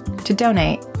 To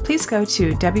donate, please go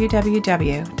to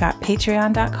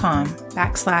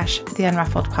www.patreon.com/The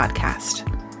Unruffled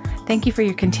Podcast. Thank you for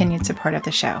your continued support of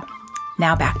the show.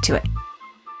 Now back to it.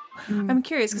 I'm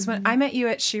curious because when I met you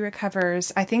at She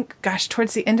Recovers, I think,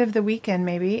 towards the end of the weekend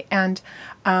maybe, and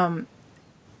I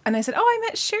said, "Oh, I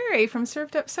met Shari from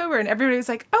Served Up Sober," and everybody was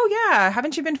like, "Oh yeah,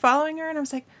 haven't you been following her?" And I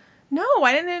was like, "No,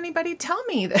 why didn't anybody tell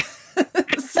me this?"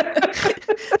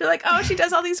 They're like, "Oh, she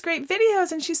does all these great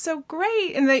videos and she's so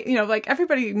great." And they,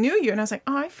 everybody knew you. And I was like,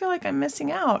 "Oh, I feel like I'm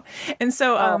missing out." And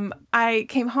so I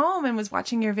came home and was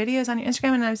watching your videos on your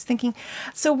Instagram, and I was thinking,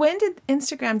 so when did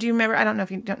Instagram, do you remember, I don't know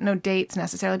if you don't know dates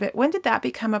necessarily, but when did that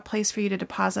become a place for you to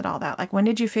deposit all that? Like, when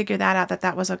did you figure that out,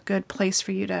 that was a good place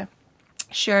for you to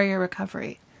share your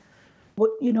recovery?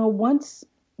 Well,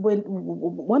 when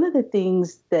one of the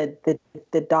things that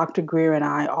Dr. Greer and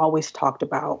I always talked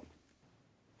about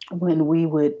when we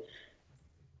would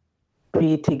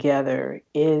be together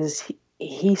is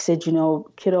he said,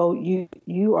 "Kiddo,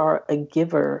 you are a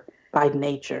giver by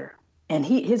nature." And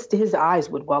his eyes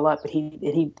would well up, and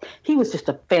he was just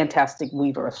a fantastic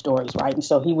weaver of stories, right? And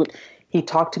so he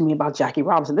talked to me about Jackie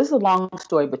Robinson. This is a long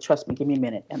story, but trust me, give me a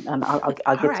minute, and I'll get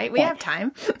all right, we have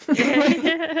time.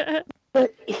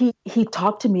 But he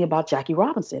talked to me about Jackie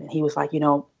Robinson, and he was like,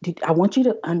 I want you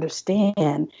to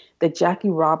understand that Jackie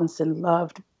Robinson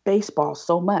loved baseball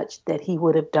so much that he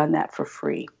would have done that for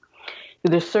free.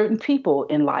 There's certain people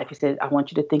in life, he said, I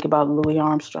want you to think about Louis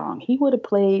Armstrong. He would have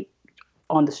played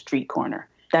on the street corner.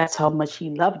 That's how much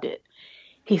he loved it.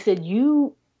 He said,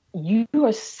 you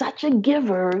are such a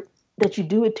giver that you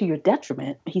do it to your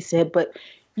detriment. He said, but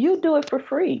you do it for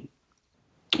free.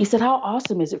 He said, how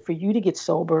awesome is it for you to get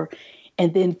sober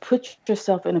and then put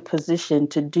yourself in a position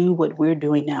to do what we're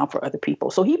doing now for other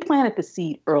people? So he planted the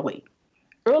seed early,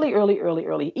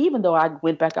 even though I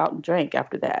went back out and drank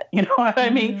after that. You know what I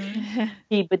mean?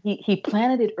 He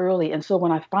planted it early. And so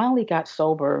when I finally got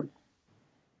sober,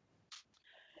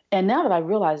 and now that I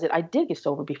realize it, I did get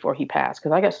sober before he passed,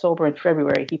 because I got sober in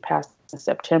February. He passed in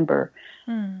September.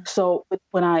 So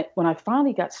when I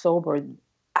finally got sober,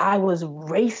 I was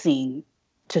racing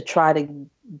to try to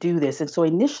do this. And so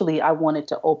initially I wanted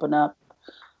to open up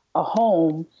a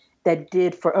home that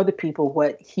did for other people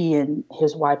what he and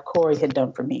his wife, Corey, had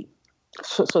done for me.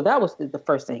 So that was the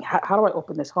first thing. How do I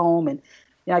open this home? And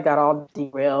I got all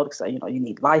derailed because, you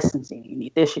need licensing, you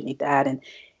need this, you need that. And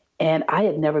I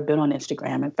had never been on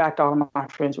Instagram. In fact, all of my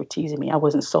friends were teasing me. I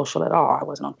wasn't social at all. I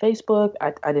wasn't on Facebook.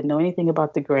 I didn't know anything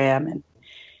about the gram.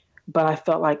 But I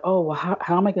felt like, oh, well,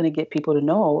 how am I going to get people to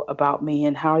know about me?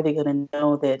 And how are they going to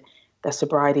know that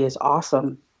sobriety is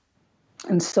awesome?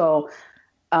 And so,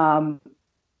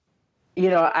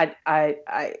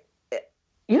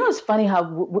 it's funny how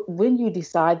when you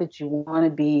decide that you want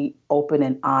to be open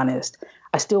and honest,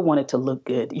 I still want it to look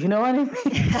good. You know what I mean?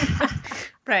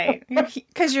 Right.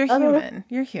 Because you're human.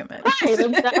 You're human. Right. I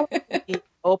want to be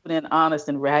open and honest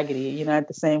and raggedy, at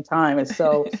the same time. And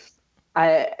so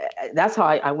that's how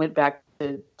I went back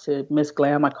to Miss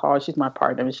Glam. I call her, she's my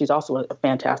partner, and she's also a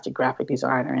fantastic graphic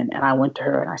designer. And I went to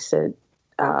her and I said,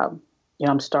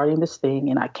 I'm starting this thing.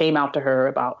 And I came out to her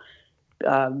about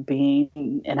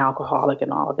being an alcoholic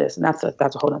and all of this. And that's a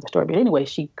whole other story. But anyway,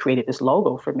 she created this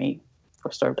logo for me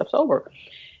for Served Up Sober.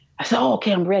 I said, oh,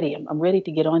 okay, I'm ready. I'm ready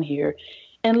to get on here.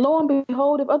 And lo and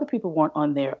behold, if other people weren't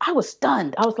on there, I was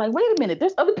stunned. I was like, wait a minute,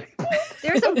 there's other people.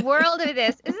 There's a world of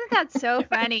this. Isn't that so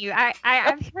funny?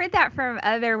 I've heard that from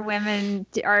other women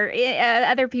or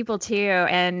other people too.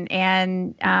 And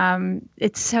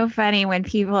it's so funny when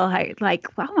people like,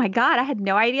 oh my God, I had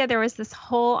no idea there was this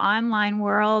whole online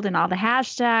world and all the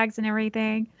hashtags and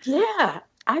everything. Yeah.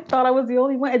 I thought I was the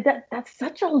only one. That's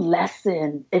such a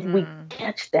lesson if we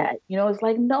catch that. It's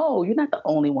like, no, you're not the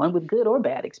only one with good or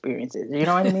bad experiences. You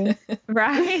know what I mean?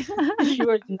 Right.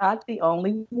 You're not the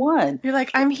only one. You're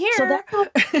like, I'm here. So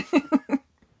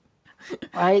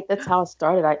right? That's how it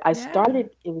started. I started,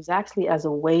 it was actually as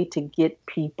a way to get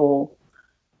people,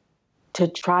 to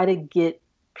try to get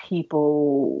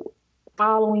people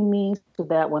following me so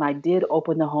that when I did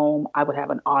open the home, I would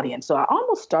have an audience. So I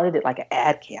almost started it like an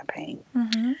ad campaign.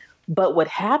 Mm-hmm. But what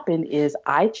happened is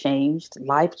I changed,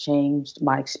 life changed,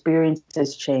 my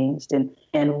experiences changed, and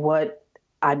what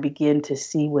I began to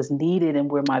see was needed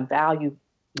and where my value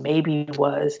maybe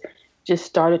was just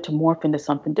started to morph into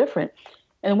something different.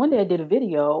 And one day I did a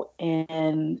video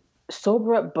and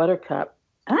Sober Up Buttercup.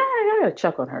 I got to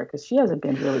check on her because she hasn't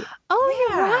been really. Oh,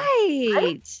 Yeah. you're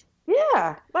right.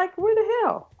 Yeah. Like, where the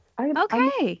hell?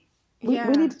 Okay. We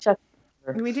need to check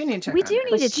on her. We do need to check We on do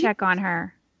her. need to check on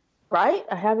her. Right?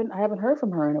 I haven't heard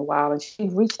from her in a while. And she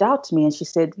reached out to me and she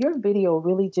said, your video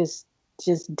really just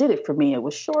did it for me. It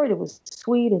was short. It was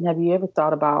sweet. And have you ever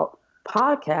thought about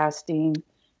podcasting?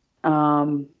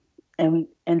 And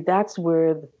that's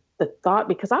where the thought,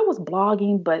 because I was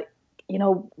blogging, but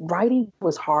writing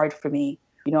was hard for me.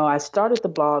 I started the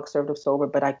blog Served Up Sober,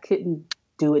 but I couldn't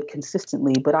do it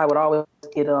consistently. But I would always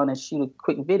get on and shoot a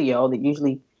quick video that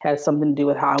usually had something to do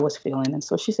with how I was feeling. And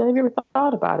so she said, have you ever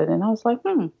thought about it? And I was like,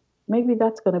 maybe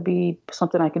that's going to be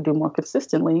something I can do more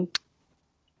consistently.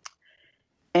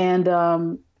 And,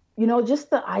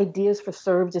 just the ideas for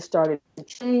Serve just started to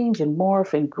change and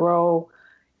morph and grow.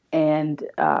 And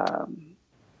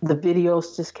the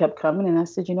videos just kept coming. And I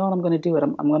said, you know what, I'm going to do it.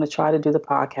 I'm going to try to do the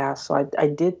podcast. So I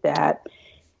did that.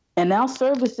 And now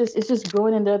Serve is just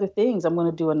growing into other things. I'm going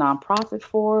to do a nonprofit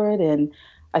for it. And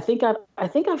I think I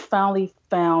finally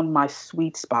found my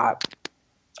sweet spot.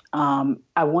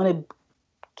 I want to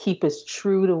keep as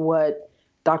true to what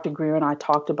Dr. Greer and I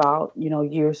talked about,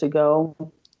 years ago.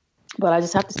 But I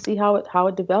just have to see how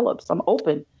it develops. I'm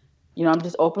open. I'm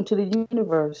just open to the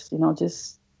universe.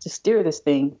 Just steer this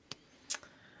thing.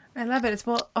 I love it. It's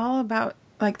all about,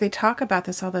 like, they talk about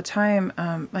this all the time.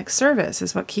 Like, service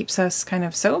is what keeps us kind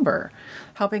of sober.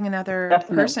 Helping another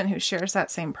person who shares that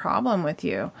same problem with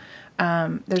you.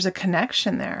 There's a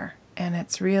connection there. And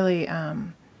it's really,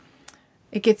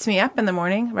 it gets me up in the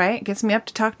morning, right? It gets me up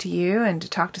to talk to you and to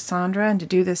talk to Sandra and to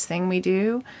do this thing we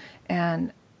do.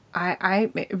 And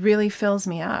it really fills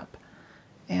me up.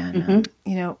 And,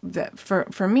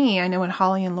 for me, I know when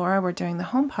Holly and Laura were doing the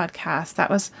home podcast, that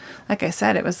was, like I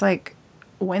said, it was like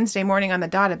Wednesday morning on the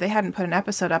dot. If they hadn't put an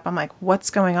episode up, I'm like, what's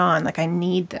going on? Like, I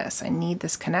need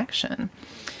this connection.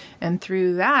 And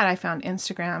through that, I found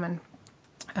Instagram, and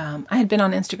I had been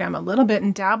on Instagram a little bit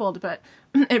and dabbled, but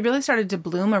it really started to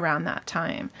bloom around that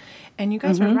time. And you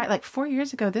guys were right. Like 4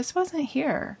 years ago, this wasn't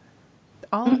here.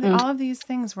 All of these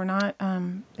things were not,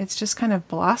 it's just kind of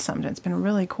blossomed. It's been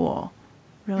really cool.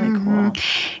 Really cool.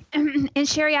 And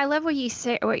Shari, I love what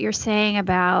you're saying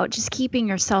about just keeping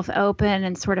yourself open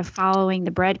and sort of following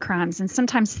the breadcrumbs. And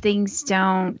sometimes things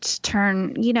don't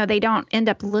turn, they don't end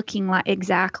up looking like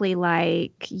exactly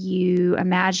like you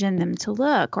imagine them to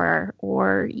look, or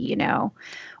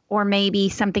maybe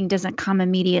something doesn't come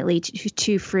immediately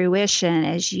to fruition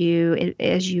as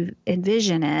you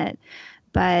envision it.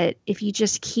 But if you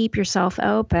just keep yourself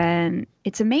open,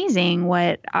 it's amazing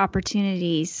what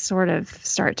opportunities sort of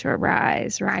start to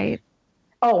arise, right?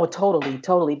 Oh,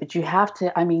 totally. But you have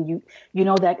to,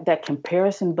 that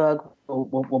comparison bug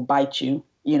will bite you,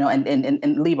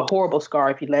 and leave a horrible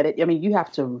scar if you let it. You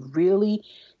have to really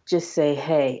just say,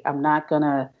 hey, I'm not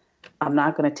gonna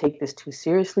take this too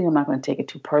seriously. I'm not going to take it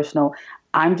too personal.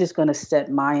 I'm just going to set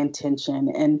my intention.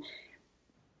 And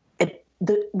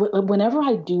whenever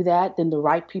I do that, then the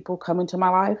right people come into my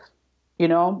life,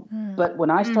 But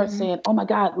when I start saying, oh my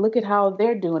God, look at how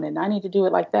they're doing it, and I need to do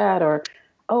it like that, or,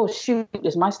 oh shoot,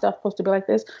 is my stuff supposed to be like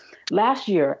this? Last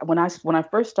year, when I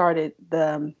first started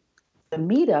the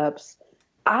meetups,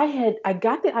 I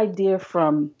got the idea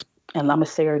from, and I'm gonna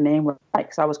say her name right,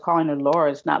 because I was calling her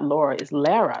Laura. It's not Laura, it's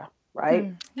Lara,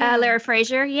 right? Lara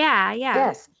Frazier. Yeah.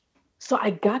 Yes. So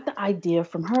I got the idea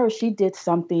from her. She did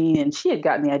something, and she had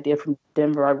gotten the idea from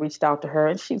Denver. I reached out to her,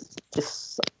 and she's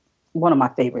just one of my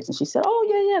favorites. And she said,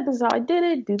 oh, yeah, this is how I did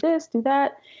it. Do this, do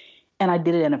that. And I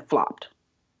did it, and it flopped.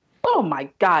 Oh, my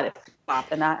God, it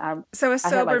flopped. And So a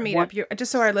sober meetup,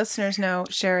 just so our listeners know,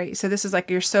 Shari, so this is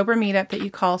like your sober meetup that you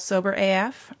call Sober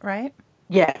AF, right?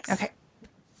 Yes. Okay.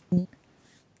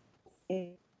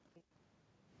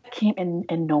 Came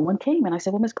and no one came. And I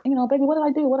said, well, Miss, baby, what did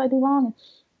I do? What did I do wrong?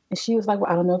 And she was like, well,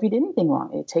 I don't know if you did anything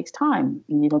wrong. It takes time,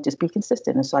 and just be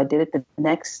consistent. And so I did it the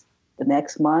next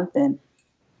month, and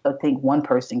I think one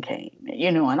person came,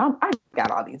 and I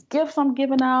got all these gifts I'm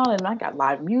giving out, and I got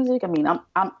live music. I'm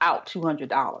out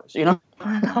 $200,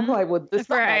 I'm like, well,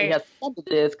 somebody has to do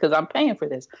this because I'm paying for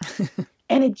this.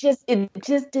 And it just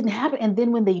didn't happen. And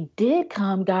then when they did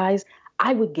come, guys,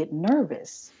 I would get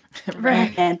nervous.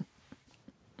 Right. And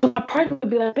my partner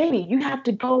would be like, baby, you have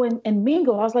to go and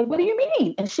mingle. I was like, what do you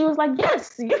mean? And she was like,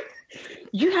 yes,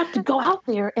 you have to go out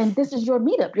there, and this is your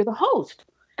meetup. You're the host.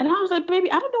 And I was like,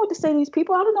 baby, I don't know what to say to these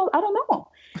people. I don't know.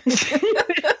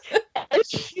 And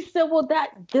she said, well,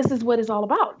 this is what it's all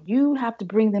about. You have to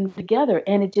bring them together.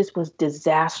 And it just was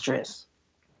disastrous.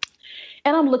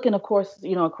 And I'm looking, of course,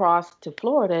 across to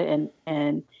Florida,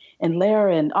 and and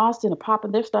Lara and Austin are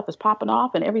popping, their stuff is popping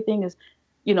off and everything is,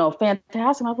 fantastic.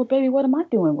 I'm like, well, baby, what am I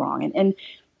doing wrong?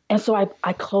 And so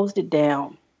I closed it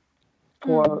down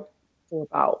for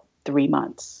about 3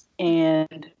 months.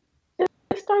 And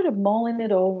I started mulling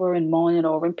it over.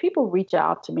 And people reach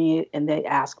out to me and they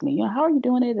ask me, how are you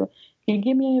doing it? Can you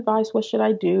give me any advice? What should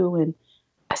I do? And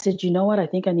I said, you know what? I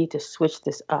think I need to switch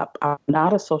this up. I'm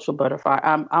not a social butterfly.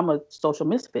 I'm a social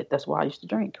misfit. That's why I used to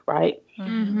drink, right?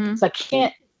 Mm-hmm. So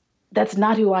that's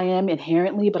not who I am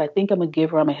inherently, but I think I'm a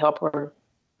giver. I'm a helper.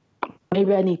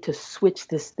 Maybe I need to switch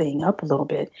this thing up a little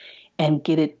bit and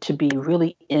get it to be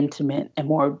really intimate and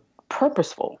more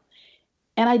purposeful.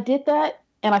 And I did that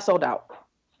and I sold out.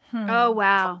 Oh,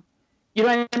 wow. You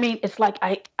know what I mean? It's like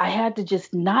I had to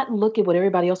just not look at what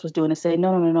everybody else was doing and say,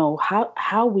 no.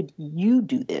 How would you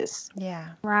do this? Yeah.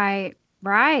 Right.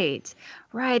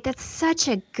 That's such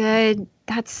a good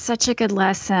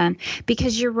lesson,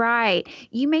 because you're right.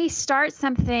 You may start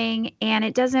something and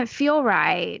it doesn't feel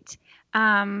right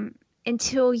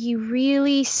until you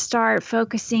really start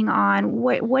focusing on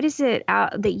what is it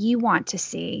that you want to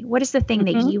see? What is the thing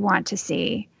that you want to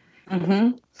see?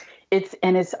 Mm-hmm.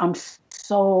 I'm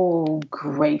so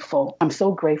grateful. I'm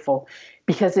so grateful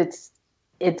because it's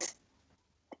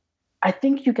I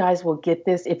think you guys will get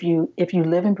this if you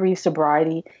live and breathe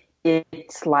sobriety.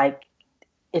 It's like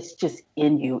it's just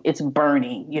in you. It's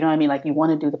burning. You know what I mean? Like, you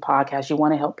want to do the podcast, you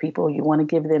want to help people, you want to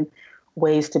give them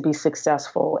ways to be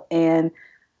successful. And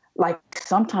like,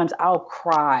 sometimes I'll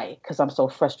cry because I'm so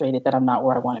frustrated that I'm not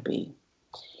where I want to be.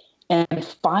 And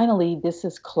finally, this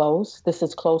is close. This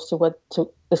is close.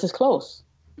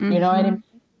 Mm-hmm. You know what I mean?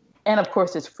 And of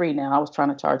course, it's free now. I was trying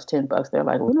to charge $10. They're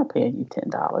like, we're not paying you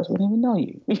 $10. We don't even know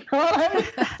you. You know what I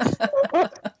mean?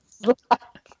 So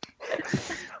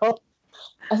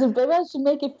I said, baby, I should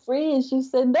make it free. And she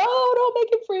said, no, don't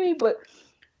make it free. But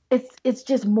it's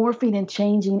just morphing and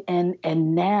changing.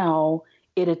 And now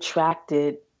it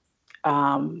attracted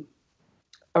a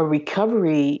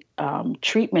recovery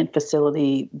treatment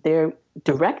facility. Their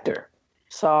director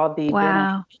saw the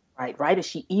wow. Right as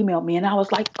she emailed me, and I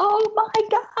was like, oh my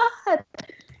God,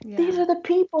 yeah. These are the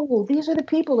people.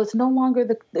 It's no longer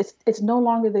the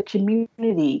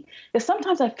community. Because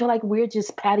sometimes I feel like we're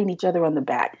just patting each other on the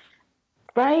back,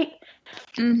 right?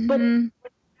 Mm-hmm. But we're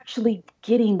actually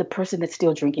getting the person that's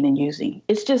still drinking and using.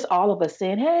 It's just all of us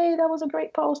saying, hey, that was a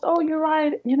great post. Oh, you're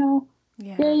right. Yeah,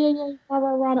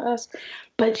 rah to us.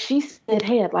 But she said,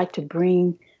 hey, I'd like to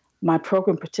bring my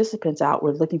program participants out.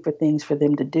 We're looking for things for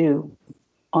them to do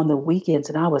on the weekends.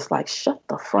 And I was like, shut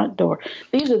the front door.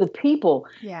 These are the people.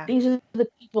 Yeah. These are the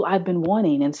people I've been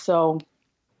wanting. And so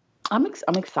I'm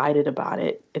excited about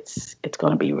it. It's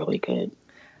going to be really good.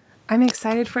 I'm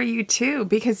excited for you too,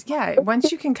 because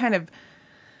once you can it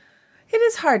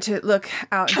is hard to look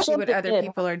out and see what other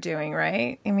people are doing,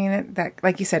 right? I mean, that,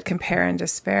 like you said, compare and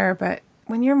despair. But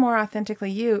when you're more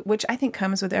authentically you, which I think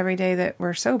comes with every day that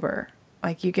we're sober,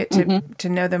 like you get to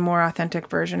know the more authentic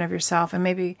version of yourself.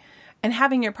 And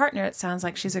having your partner, it sounds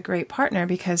like she's a great partner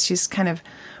because she's kind of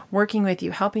working with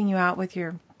you, helping you out with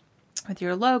your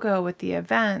logo, with the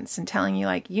events, and telling you,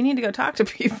 like, you need to go talk to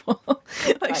people.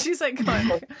 Like, right. She's like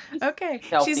going, okay.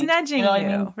 Helping. She's nudging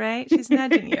right? She's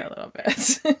nudging you a little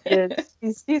bit. Yeah,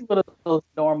 she's one of those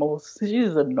normals.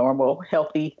 She's a normal,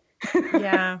 healthy,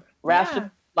 rational,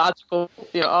 logical,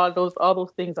 all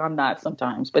those things I'm not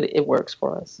sometimes, but it works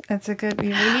for us. That's a good,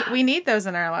 we need those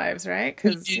in our lives, right?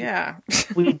 Because,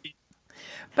 we do.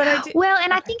 But I do. Well,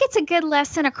 and I think it's a good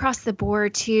lesson across the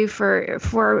board too for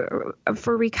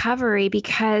recovery,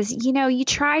 because you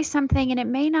try something and it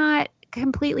may not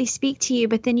completely speak to you,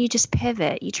 but then you just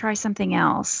pivot. You try something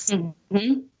else. Mm-hmm.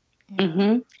 Yeah.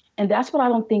 Mm-hmm. And that's what I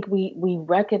don't think we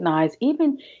recognize,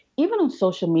 even on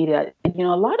social media. A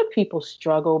lot of people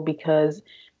struggle because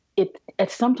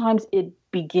sometimes it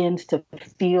begins to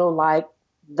feel like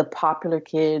the popular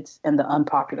kids and the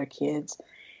unpopular kids.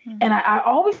 Mm-hmm. And I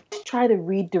always try to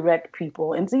redirect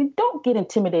people and say, don't get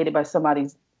intimidated by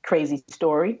somebody's crazy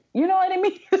story. You know what I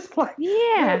mean? It's like,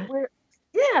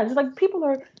 it's like people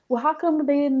are, well, how come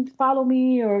they didn't follow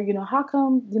me? Or, how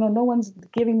come, no one's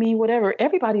giving me whatever?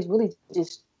 Everybody's really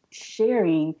just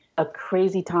sharing a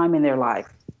crazy time in their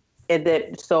life.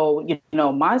 And so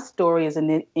my story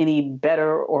isn't any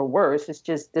better or worse. It's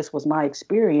just, this was my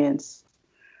experience.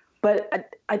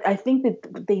 But I think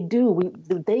that they do.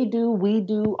 We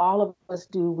do. All of us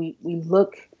do. We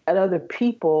look at other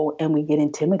people and we get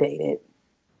intimidated,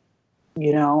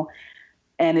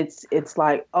 and it's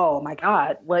like, oh my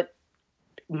God, what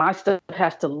my stuff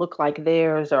has to look like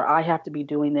theirs, or I have to be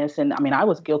doing this. And I mean, I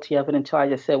was guilty of it until I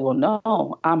just said, well,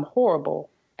 no, I'm horrible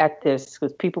at this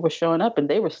because people were showing up and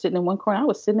they were sitting in one corner. I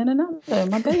was sitting in another.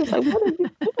 And my baby was like, "What are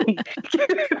you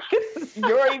doing? This is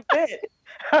your event."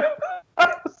 I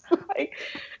was like,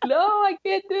 "No, I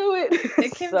can't do it."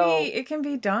 It can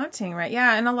be daunting, right?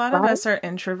 Yeah, and a lot of us are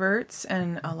introverts,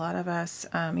 and a lot of us,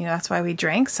 that's why we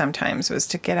drank sometimes, was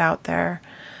to get out there.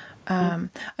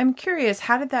 I'm curious,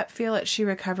 how did that feel at She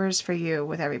Recovers for you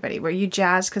with everybody? Were you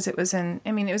jazzed because it was in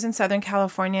Southern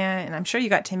California, and I'm sure you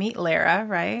got to meet Lara,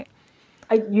 right?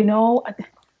 I'm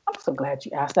so glad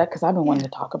you asked that because I've been wanting to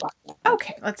talk about that.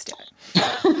 Okay, let's do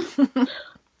it.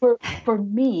 For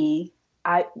me,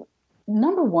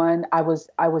 number one, I was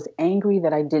angry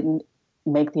that I didn't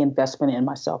make the investment in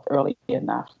myself early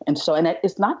enough, and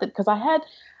it's not that because I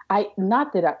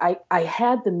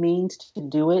had the means to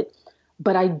do it.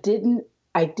 But I didn't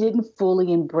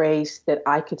fully embrace that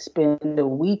I could spend a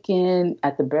weekend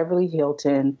at the Beverly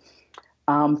Hilton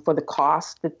for the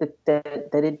cost that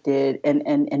it did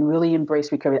and really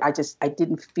embrace recovery. I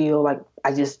didn't feel like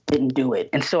I just didn't do it.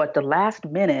 And so at the last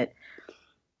minute,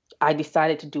 I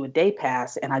decided to do a day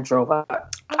pass and I drove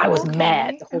up. I was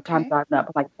mad the whole time driving up.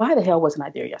 I'm like, why the hell wasn't I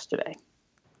there yesterday?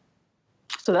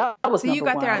 So that was So you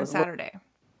got there on Saturday.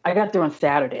 I got there on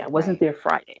Saturday. I wasn't there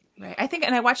Friday. Right. I think,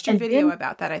 and I watched your video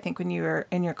about that. I think when you were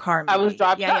in your car. Maybe. I was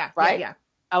driving up, right? Yeah.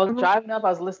 I was driving up.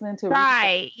 I was listening to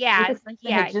right.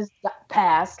 It just got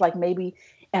passed, like maybe,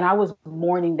 and I was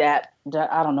mourning that.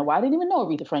 I don't know why I didn't even know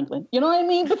Aretha Franklin. You know what I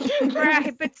mean?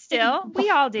 Right, but still,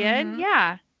 we all did. Mm-hmm.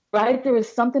 Yeah. Right. There was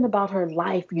something about her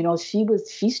life.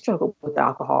 She struggled with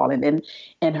alcohol, and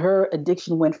her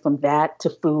addiction went from that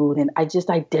to food, and I just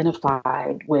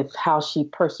identified with how she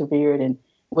persevered and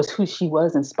was who she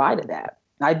was in spite of that.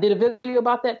 I did a video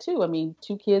about that too.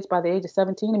 2 kids by the age of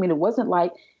 17. It wasn't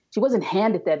like she wasn't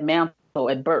handed that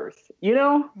mantle at birth,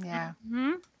 Yeah.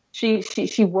 Mm-hmm.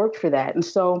 She worked for that. And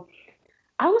so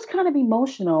I was kind of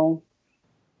emotional.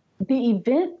 The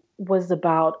event was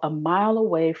about a mile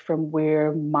away from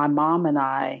where my mom and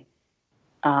my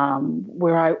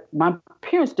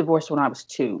parents divorced when I was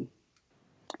 2.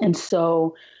 And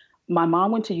so my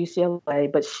mom went to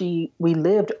UCLA, but we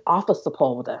lived off of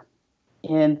Sepulveda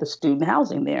in the student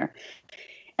housing there.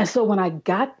 And so when I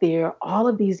got there, all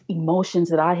of these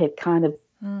emotions that I had kind of,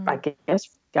 I guess,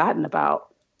 forgotten about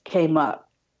came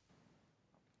up.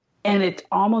 And it's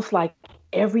almost like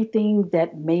everything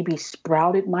that maybe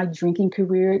sprouted my drinking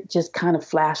career just kind of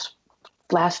flashed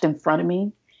in front of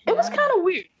me. It was kind of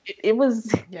weird. It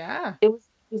was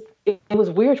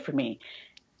weird for me.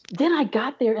 Then I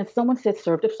got there and someone said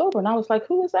served up sober. And I was like,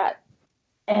 who is that?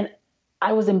 And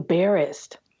I was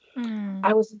embarrassed.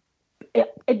 I was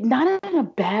not in a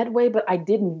bad way, but I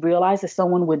didn't realize that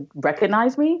someone would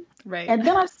recognize me. Right. And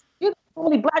then I see the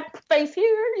only black face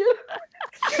here.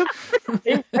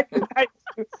 They recognized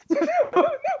you. It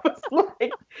was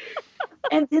like,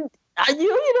 and then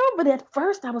but at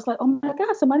first I was like, oh my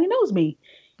God, somebody knows me.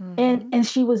 And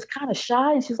she was kind of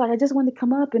shy, and she was like, I just wanted to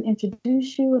come up and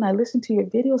introduce you, and I listened to your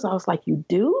videos. I was like, you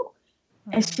do?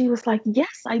 And she was like,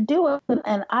 yes, I do.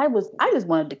 And I just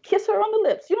wanted to kiss her on the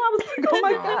lips. I was like, oh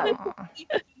my God.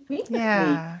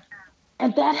 Yeah.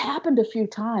 And that happened a few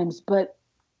times, but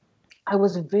I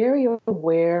was very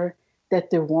aware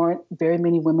that there weren't very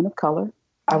many women of color.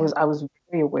 I was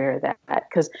very aware of that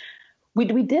because we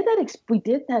did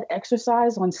that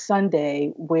exercise on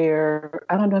Sunday where,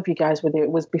 I don't know if you guys were there.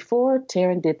 It was before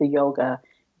Taryn did the yoga.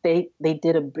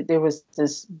 There was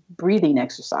this breathing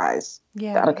exercise.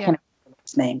 Yeah. I can't remember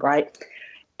its name, right?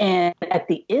 And at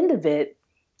the end of it,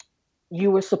 you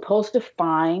were supposed to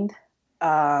find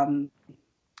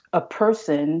a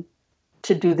person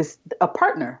to do this, a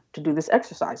partner to do this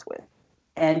exercise with.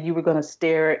 And you were going to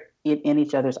stare in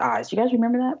each other's eyes. You guys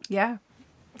remember that? Yeah.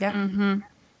 Yeah. Mm-hmm.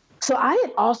 So I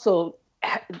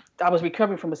was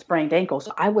recovering from a sprained ankle,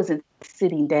 so I wasn't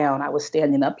sitting down. I was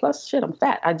standing up. Plus, shit, I'm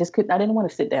fat. I didn't want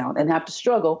to sit down and have to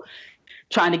struggle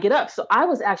trying to get up. So I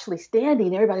was actually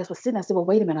standing. Everybody else was sitting. I said, well,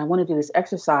 wait a minute. I want to do this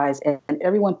exercise. And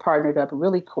everyone partnered up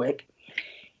really quick.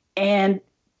 And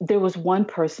there was one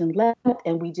person left,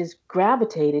 and we just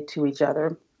gravitated to each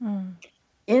other.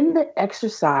 In the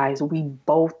exercise, we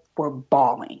both were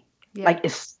bawling. Yeah. Like,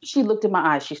 if she looked in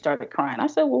my eyes, she started crying. I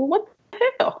said, well, what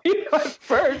the hell? At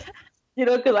first,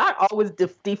 because I always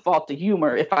default to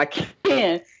humor if I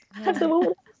can. I said,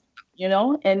 well,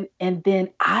 and then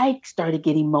I started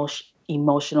getting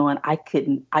emotional, and I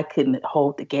couldn't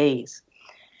hold the gaze.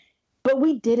 But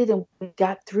we did it, and we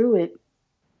got through it.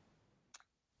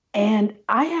 And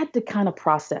I had to kind of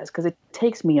process because it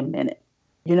takes me a minute,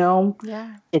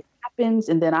 Yeah. It happens,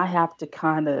 and then I have to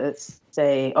kind of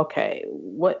say, okay,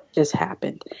 what just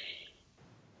happened?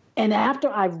 And after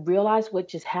I realized what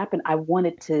just happened, I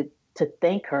wanted to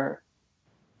thank her.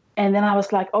 And then I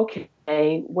was like, okay,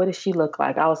 what does she look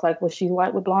like? I was like, well, she's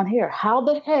white with blonde hair. How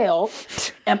the hell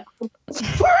am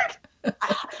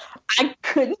I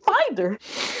couldn't find her.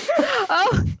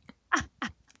 Oh,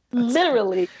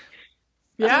 Literally.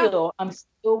 Yeah. I'm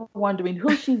still wondering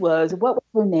who she was, what was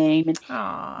her name. And,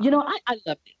 Aw. I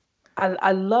loved it.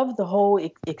 I loved the whole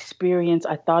experience.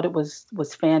 I thought it was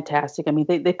fantastic. I mean,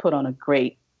 they put on a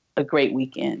great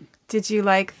weekend. Did you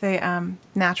like the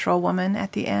Natural Woman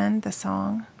at the end, the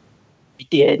song? I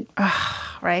did.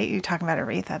 Right? You're talking about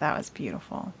Aretha. That was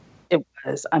beautiful. It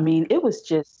was. I mean, it was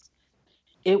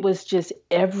just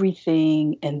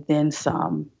everything and then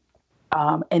some.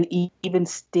 And even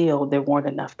still, there weren't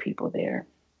enough people there.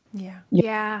 Yeah.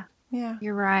 yeah. Yeah.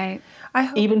 You're right. I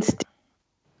hope. Even still,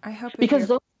 I hope because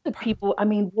those are the people. I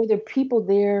mean, were there people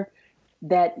there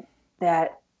that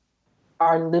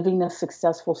are living a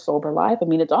successful sober life? I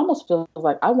mean, it almost feels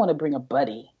like I want to bring a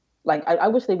buddy. Like I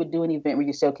wish they would do an event where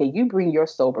you say, okay, you bring your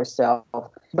sober self,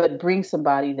 but bring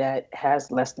somebody that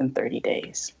has less than 30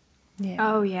 days. Yeah.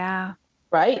 Oh, yeah.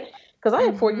 Right? Because I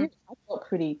had 4 years. I felt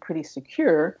pretty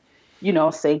secure.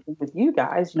 Same thing with you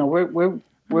guys. We're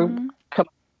coming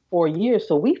 4 years,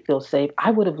 so we feel safe.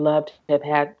 I would have loved to have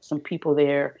had some people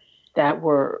there that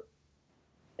were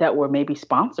maybe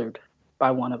sponsored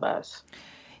by one of us.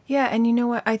 Yeah, and you know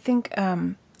what? I think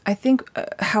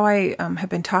how I have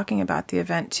been talking about the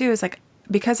event too is like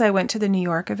because I went to the New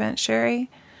York event, Shari.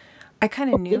 I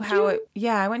kind of knew how it.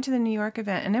 Yeah, I went to the New York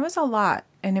event, and it was a lot,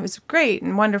 and it was great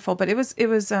and wonderful, but it was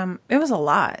a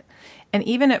lot. And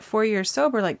even at 4 years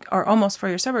sober, or almost 4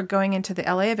 years sober, going into the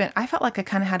LA event, I felt like I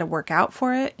kind of had to work out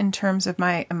for it in terms of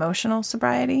my emotional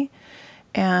sobriety.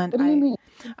 And What do you mean?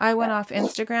 I went off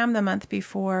Instagram the month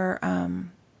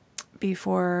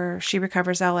before She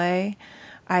Recovers LA.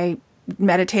 I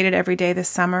meditated every day this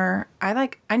summer.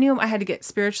 I knew I had to get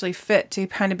spiritually fit to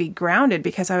kind of be grounded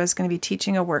because I was going to be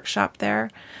teaching a workshop there.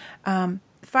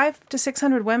 500 to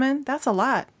 600 women, that's a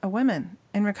lot of women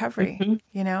in recovery,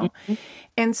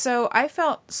 And so I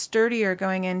felt sturdier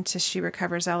going into She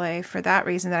Recovers LA for that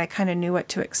reason, that I kind of knew what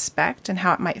to expect and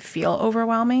how it might feel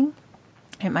overwhelming.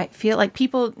 It might feel like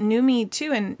people knew me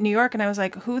too in New York, and I was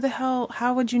like, who the hell,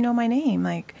 how would you know my name?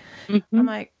 I'm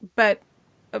like, but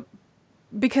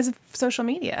because of social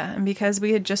media and because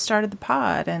we had just started the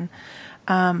pod, and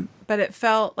but it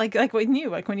felt like when you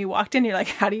walked in, you're like,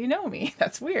 how do you know me?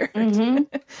 That's weird.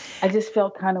 I just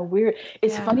felt kind of weird.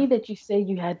 It's funny that you say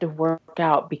you had to work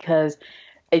out because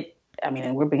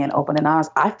and we're being open and honest.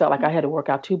 I felt like I had to work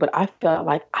out too, but I felt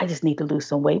like I just need to lose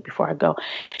some weight before I go.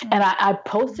 And I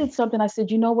posted something. I said,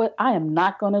 you know what? I am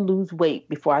not going to lose weight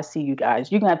before I see you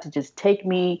guys. You're going to have to just take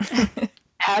me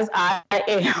as I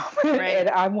am. Right. And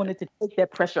I wanted to take that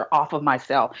pressure off of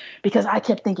myself because I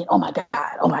kept thinking, oh my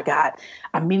God,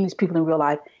 I'm meeting these people in real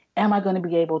life. Am I going to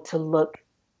be able to look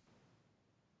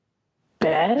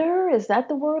better? Is that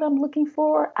the word I'm looking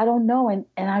for? I don't know. And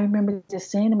I remember just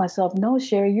saying to myself, no,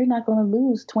 Shari, you're not going to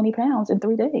lose 20 pounds in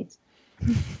 3 days.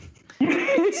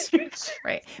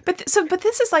 Right. But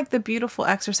this is like the beautiful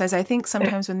exercise. I think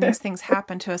sometimes when these things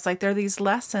happen to us, like there are these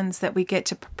lessons that we get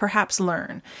to perhaps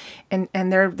learn. And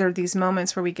there are these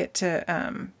moments where we get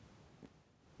to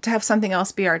have something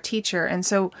else be our teacher. And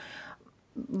so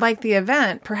like the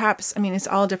event, perhaps, it's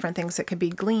all different things that could be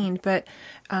gleaned, but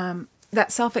that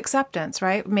self-acceptance,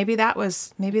 right? Maybe that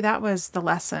was the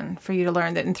lesson for you to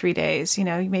learn, that in 3 days,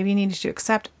 maybe you needed to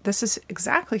accept this is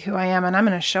exactly who I am, and I'm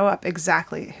going to show up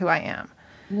exactly who I am.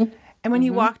 Mm-hmm. And when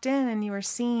you walked in and you were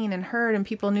seen and heard and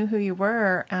people knew who you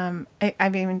were, I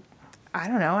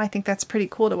don't know. I think that's pretty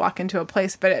cool to walk into a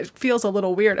place, but it feels a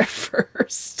little weird at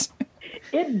first.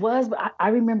 It was, but I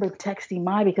remember texting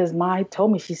Mai because Mai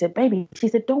told me, she said, baby,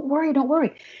 don't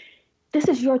worry. This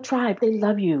is your tribe. They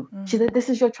love you. Mm-hmm. She said, this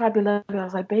is your tribe. They love you. I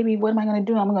was like, baby, what am I going to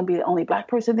do? I'm going to be the only Black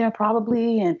person there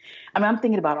probably. And I'm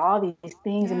thinking about all these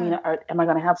things. Yeah. Am I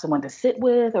going to have someone to sit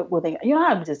with? Or will they,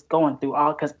 I'm just going through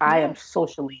all, because I am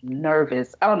socially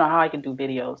nervous. I don't know how I can do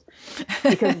videos.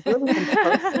 Because really in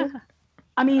person,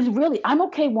 really, I'm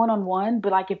okay one-on-one,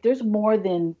 but like if there's more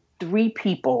than 3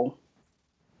 people,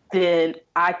 then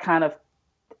I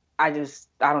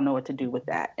don't know what to do with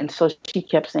that. And so she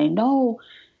kept saying, no,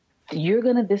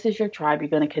 this is your tribe, you're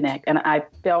going to connect. And I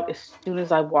felt as soon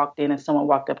as I walked in and someone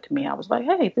walked up to me, I was like,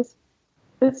 hey,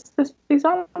 these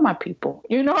are my people.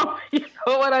 You know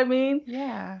what I mean?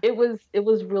 Yeah. It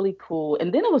was really cool.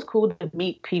 And then it was cool to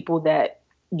meet people that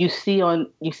you see on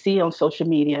social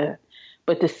media,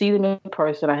 but to see them in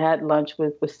person. I had lunch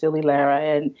with Silly Lara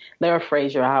and Lara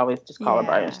Frazier. I always just call her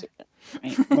by her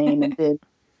Instagram name. And then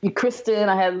Kristen,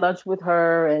 I had lunch with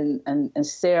her and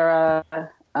Sarah.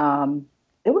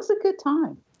 It was a good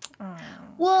time.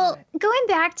 Well, going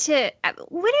back to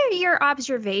what are your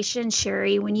observations,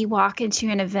 Shari, when you walk into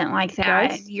an event like that?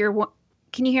 Guys?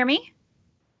 Can you hear me?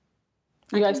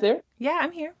 You guys there? Yeah,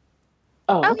 I'm here.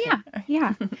 Oh, okay.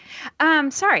 yeah.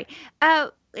 Sorry.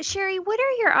 Shari, what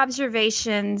are your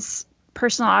observations,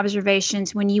 personal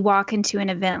observations, when you walk into an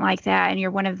event like that and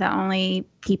you're one of the only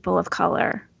people of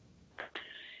color?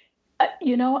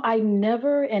 I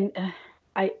never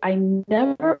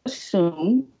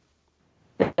assume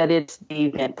that it's the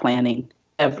event planning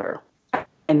ever. I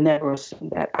never assume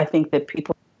that. I think that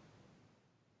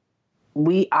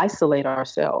we isolate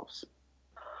ourselves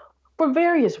for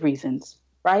various reasons,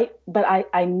 right? But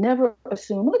I never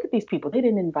assume, look at these people. They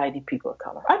didn't invite any people of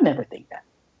color. I never think that.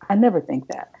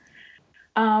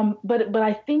 But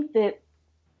I think that,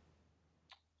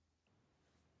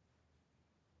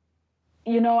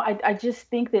 I just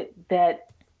think that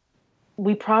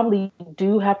we probably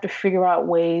do have to figure out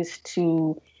ways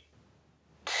to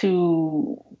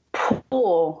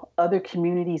pull other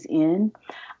communities in.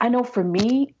 I know for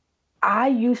me, I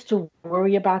used to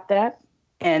worry about that.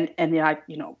 And then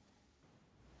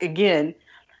again,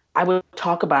 I would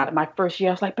talk about it my first year.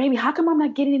 I was like, baby, how come I'm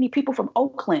not getting any people from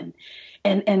Oakland?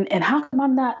 And how come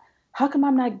I'm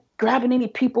not grabbing any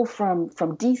people from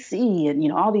DC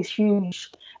and, all these huge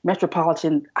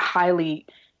metropolitan, highly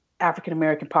African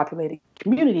American populated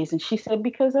communities? And she said,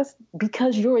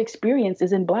 because your experience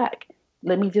is in Black.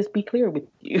 Let me just be clear with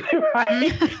you,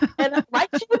 right? And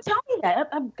she would tell me that.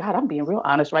 I'm being real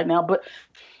honest right now.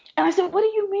 And I said, what do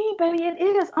you mean, baby? It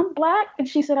is. I'm Black. And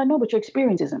she said, I know, but your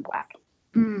experience isn't Black,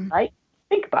 right?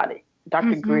 Think about it.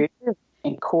 Dr. Greer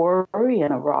and Corey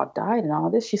and a raw diet and all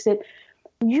this. She said,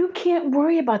 you can't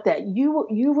worry about that. You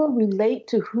will relate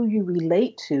to who you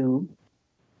relate to,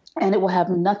 and it will have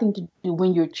nothing to do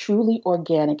when you're truly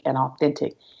organic and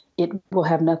authentic. It will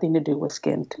have nothing to do with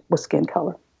skin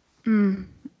color. You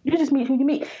just meet who you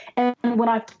meet. And when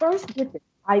I first did this,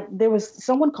 there was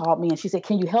someone called me and she said,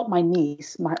 can you help my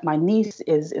niece? My niece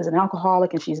is an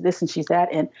alcoholic and she's this and she's that.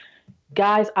 And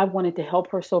guys, I wanted to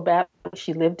help her so bad.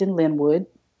 She lived in Linwood.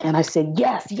 And I said,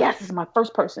 yes, this is my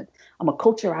first person. I'm going to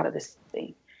coach her out of this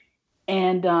thing.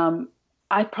 And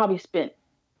I probably spent,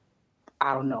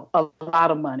 I don't know, a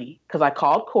lot of money because I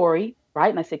called Corey, right?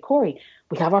 And I said, Corey,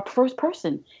 we have our first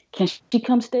person. Can she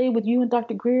come stay with you and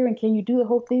Dr. Greer? And can you do the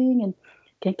whole thing?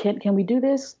 And can we do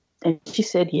this? And she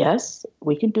said, yes,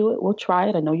 we can do it. We'll try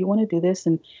it. I know you want to do this.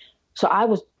 And so I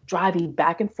was driving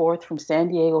back and forth from San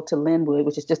Diego to Linwood,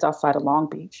 which is just outside of Long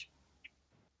Beach,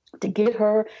 to get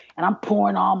her. And I'm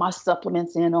pouring all my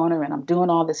supplements in on her and I'm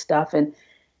doing all this stuff.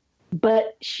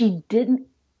 But she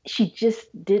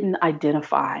just didn't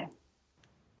identify.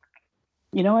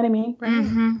 You know what I mean? Right.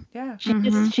 Mm-hmm. Yeah. She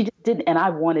just didn't. And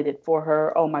I wanted it for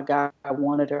her. Oh my God, I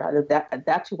wanted her.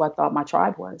 That's who I thought my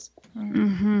tribe was.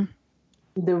 Mm-hmm.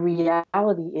 The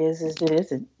reality is it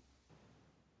isn't.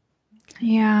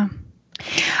 Yeah.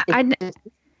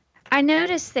 I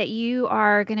noticed that you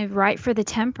are going to write for the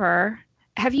Temper.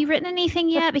 Have you written anything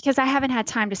yet? Because I haven't had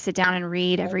time to sit down and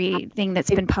read everything that's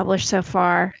been published so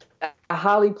far.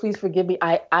 Holly, please forgive me.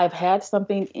 I've had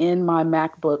something in my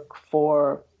MacBook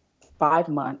for 5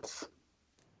 months.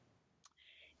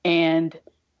 And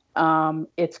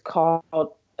it's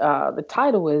called, the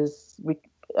title is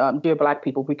Dear Black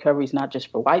People, Recovery is Not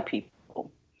Just for White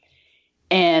People.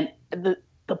 And the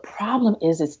problem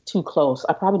is it's too close.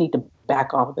 I probably need to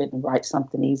back off of it and write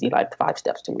something easy like 5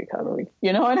 Steps to Recovery.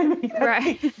 You know what I mean?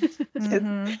 Right.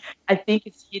 I think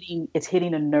it's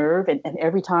hitting a nerve. And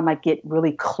every time I get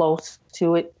really close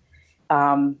to it,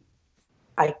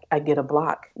 I get a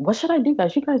block. What should I do,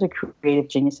 guys? You guys are creative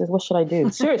geniuses. What should I do?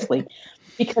 Seriously.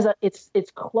 Because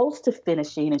it's close to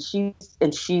finishing, and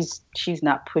she's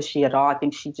not pushy at all. I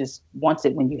think she just wants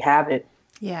it when you have it.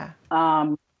 Yeah.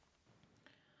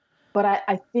 But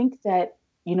I think that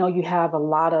you have a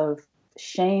lot of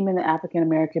shame in the African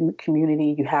American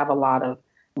community. You have a lot of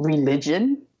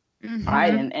religion,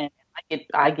 right? And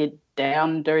I get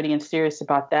down, dirty, and serious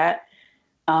about that.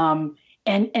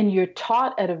 And you're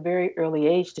taught at a very early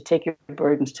age to take your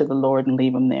burdens to the Lord and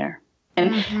leave them there.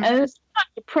 And it's not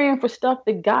you're praying for stuff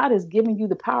that God has given you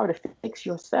the power to fix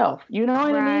yourself. You know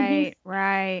what I mean?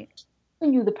 Right. He's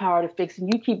giving you the power to fix,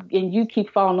 and you keep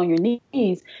falling on your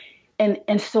knees.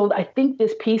 And so I think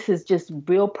this piece is just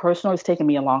real personal. It's taken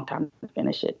me a long time to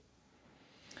finish it.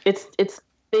 It's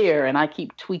there, and I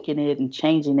keep tweaking it and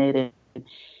changing it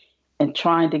and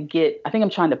trying to get. I think I'm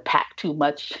trying to pack too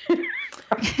much.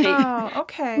 Oh,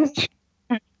 okay.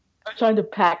 I'm trying to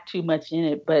pack too much in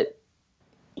it, but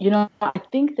I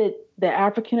think that the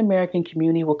African American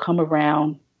community will come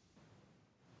around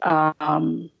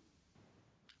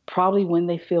probably when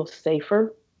they feel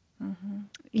safer. Mm-hmm.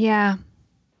 Yeah.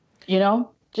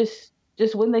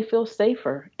 Just when they feel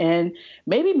safer. And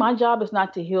maybe my job is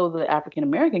not to heal the African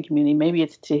American community. Maybe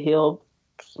it's to heal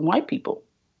some white people.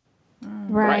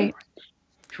 Right.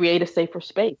 Create a safer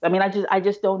space. I mean, I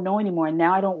just don't know anymore. And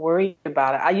now I don't worry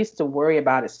about it. I used to worry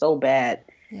about it so bad.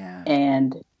 Yeah.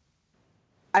 And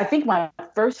I think my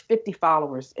first 50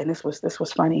 followers, and this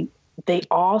was funny, they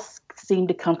all seemed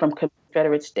to come from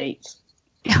Confederate states.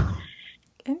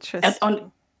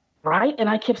 Interesting. Right? And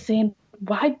I kept saying,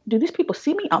 why do these people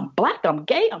see me? I'm black, I'm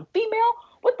gay, I'm female.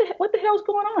 What the hell's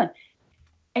going on?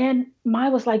 And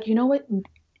Maya was like, you know what?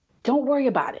 Don't worry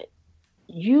about it.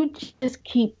 You just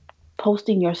keep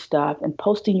posting your stuff and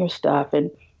posting your stuff.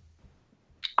 And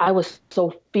I was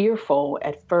so fearful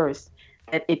at first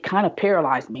that it kind of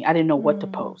paralyzed me. I didn't know what to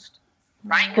post.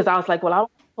 Right? Because I was like, well, I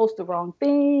don't post the wrong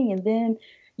thing. And then,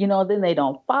 then they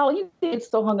don't follow. You get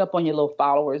so hung up on your little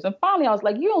followers. And finally, I was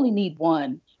like, you only need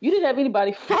one. You didn't have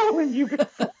anybody following you.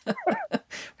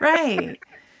 Right.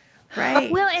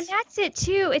 Well, and that's it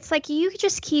too. It's like you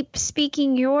just keep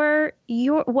speaking your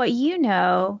what you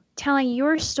know, telling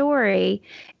your story,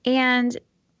 and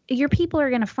your people are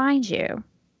going to find you,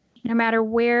 no matter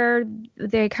where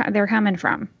they're coming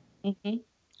from. Mm-hmm.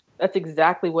 That's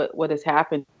exactly what has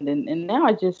happened, and now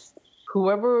I just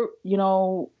whoever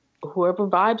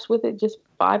vibes with it just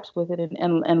vibes with it,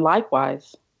 and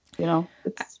likewise,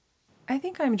 it's. I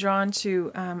think I'm drawn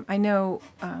to. I know.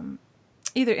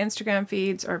 Either Instagram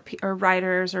feeds or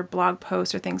writers or blog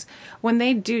posts or things, when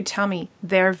they do tell me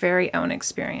their very own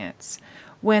experience.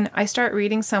 When I start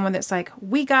reading someone that's like,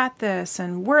 we got this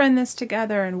and we're in this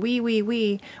together and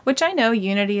we, which I know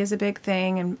unity is a big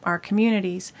thing in our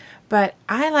communities, but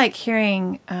I like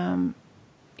hearing,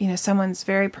 someone's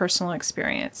very personal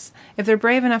experience. If they're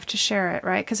brave enough to share it,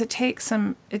 right? Because it takes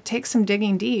some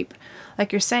digging deep.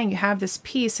 Like you're saying, you have this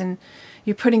piece and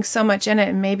you're putting so much in it,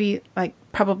 and maybe like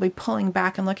probably pulling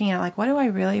back and looking at like, what do I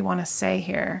really want to say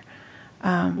here?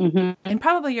 And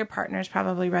probably your partner's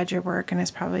probably read your work and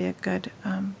is probably a good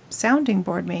sounding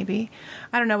board. Maybe,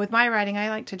 I don't know. With my writing, I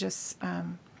like to just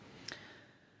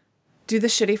do the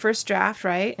shitty first draft,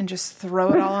 right, and just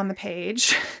throw it all on the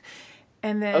page.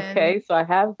 And then okay, so I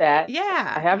have that.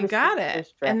 Yeah, I have you got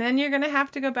it. And then you're gonna have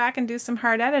to go back and do some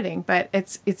hard editing, but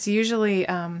it's usually.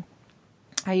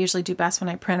 I usually do best when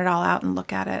I print it all out and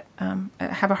look at it. I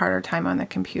have a harder time on the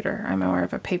computer. I'm more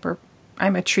of a paper.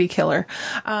 I'm a tree killer.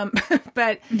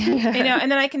 But, and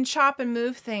then I can chop and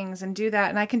move things and do that.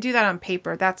 And I can do that on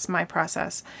paper. That's my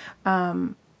process.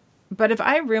 But if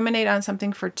I ruminate on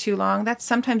something for too long, that's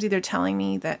sometimes either telling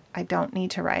me that I don't need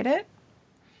to write it.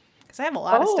 Because I have a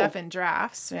lot of stuff in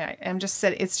drafts.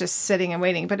 It's just sitting and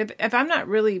waiting. But if I'm not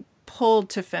really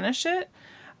pulled to finish it,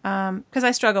 because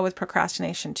I struggle with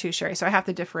procrastination too, Shari. So I have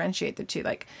to differentiate the two.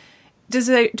 Like,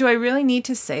 do I really need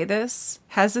to say this?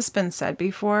 Has this been said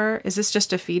before? Is this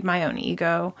just to feed my own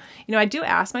ego? I do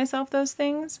ask myself those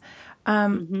things.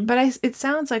 But it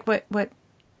sounds like what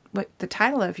the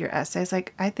title of your essay is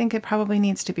like. I think it probably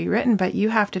needs to be written, but you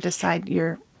have to decide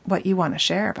what you want to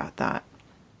share about that.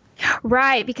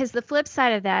 Right, because the flip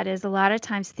side of that is a lot of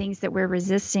times things that we're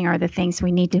resisting are the things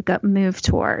we need to move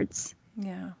towards.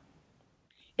 Yeah.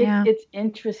 It's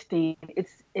interesting.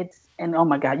 And oh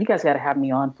my God, you guys got to have me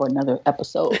on for another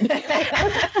episode. We're going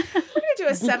to do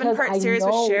a 7-part series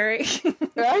with Shari.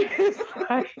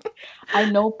 Right?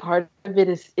 I know part of it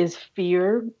is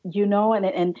fear,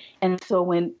 and so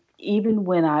when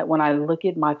I look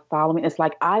at my following, it's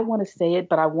like, I want to say it,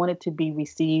 but I want it to be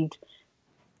received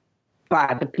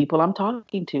by the people I'm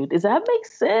talking to. Does that make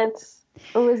sense?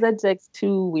 Or is that just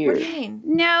too weird? What do you mean?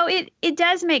 No, it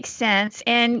does make sense.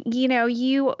 And,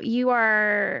 you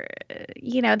are,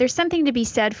 there's something to be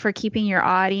said for keeping your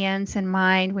audience in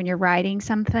mind when you're writing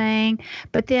something.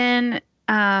 But then,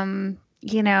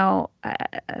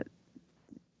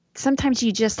 sometimes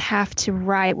you just have to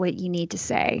write what you need to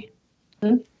say.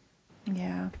 Mm-hmm.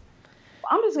 Yeah.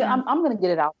 I'm going to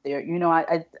get it out there.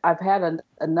 I've had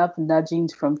enough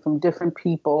nudgings from different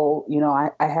people.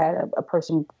 I had a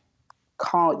person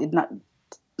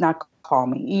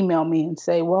email me and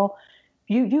say, well,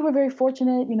 you were very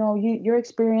fortunate. Your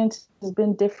experience has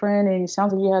been different, and it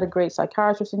sounds like you had a great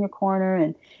psychiatrist in your corner,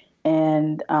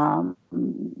 and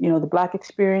the Black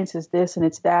experience is this and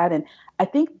it's that. And I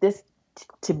think this,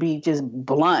 to be just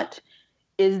blunt,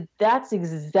 that's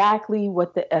exactly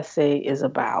what the essay is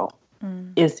about.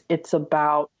 It's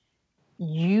about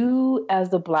you as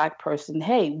the Black person.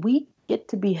 Hey, we get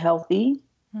to be healthy.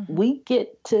 Mm-hmm. We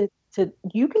get to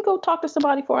you can go talk to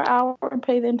somebody for an hour and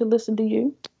pay them to listen to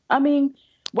you. I mean,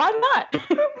 why not?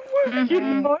 You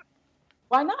know,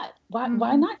 why not?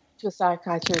 Why not to a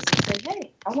psychiatrist and say,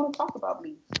 hey, I want to talk about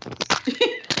me?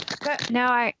 No,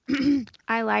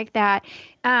 I like that.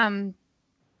 And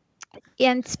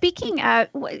speaking of,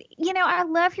 I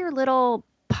love your little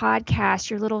podcast,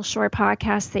 your little short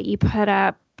podcast that you put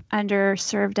up under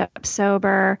Served Up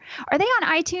Sober. Are they on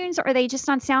iTunes or are they just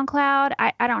on SoundCloud?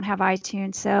 I don't have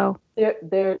iTunes, so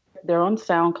they're on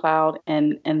SoundCloud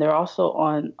and they're also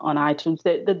on iTunes.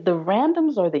 The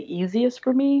randoms are the easiest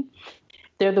for me.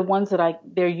 They're the ones that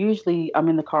they're usually, I'm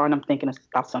in the car and I'm thinking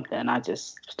about something and I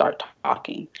just start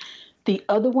talking. The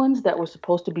other ones that were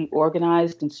supposed to be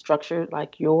organized and structured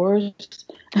like yours,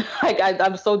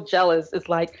 I'm so jealous. It's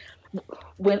like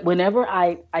whenever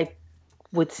I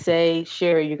would say,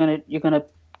 Shari, you're gonna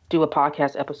do a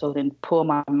podcast episode and pull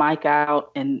my mic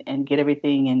out and get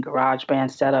everything in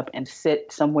GarageBand set up and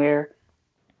sit somewhere,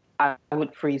 I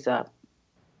would freeze up.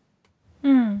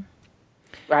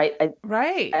 Right?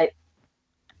 Right.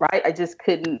 I just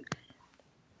couldn't.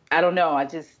 I don't know. I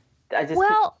just.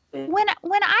 Well, when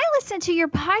I listen to your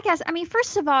podcast, I mean,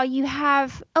 first of all, you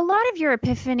have a lot of your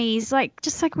epiphanies,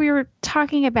 just like we were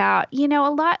talking about. A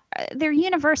lot they're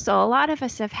universal. A lot of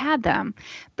us have had them,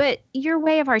 but your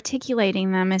way of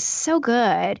articulating them is so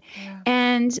good.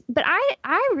 Yeah. But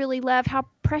I really love how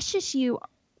precious you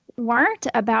weren't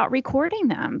about recording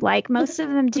them. Like most of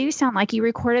them do sound like you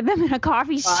recorded them in a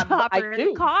coffee shop or in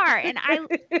a car. And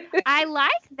I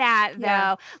like that though.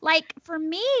 Yeah. Like for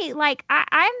me,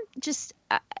 I'm just,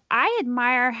 I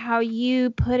admire how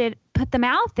you put them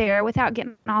out there without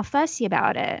getting all fussy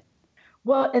about it.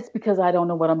 Well, it's because I don't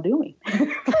know what I'm doing.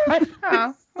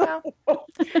 Oh, well,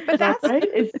 but that's right.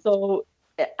 And so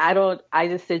I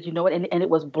just said, you know what? And it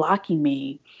was blocking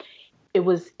me. It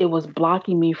was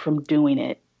blocking me from doing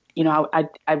it.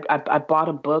 I bought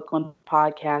a book on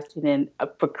podcasting, and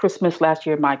for Christmas last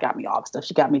year, Mike got me all the stuff.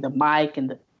 She got me the mic and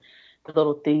the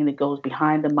little thing that goes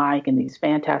behind the mic and these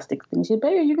fantastic things. She said,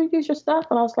 baby, you can use your stuff.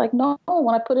 And I was like, no,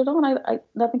 when I put it on, I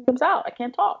nothing comes out. I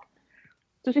can't talk.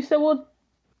 So she said, well,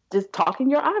 just talk in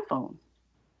your iPhone.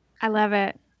 I love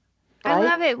it. Right? I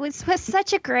love it. It was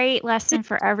such a great lesson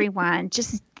for everyone.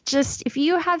 Just if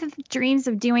you have dreams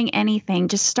of doing anything,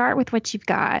 just start with what you've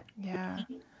got. Yeah.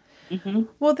 Mm-hmm.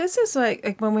 Well, this is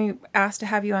like when we asked to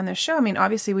have you on the show. I mean,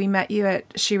 obviously we met you at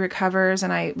She Recovers,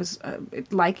 and I was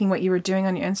liking what you were doing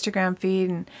on your Instagram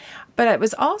feed. But it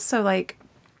was also like,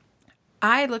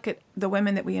 I look at the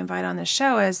women that we invite on the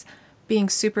show as being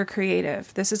super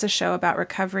creative. This is a show about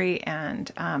recovery and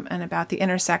about the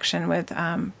intersection with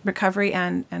recovery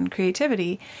and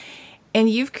creativity. And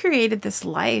you've created this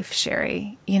life,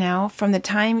 Shari, from the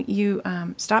time you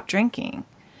stopped drinking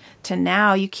to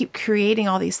now. You keep creating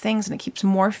all these things and it keeps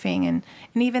morphing. And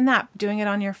even that, doing it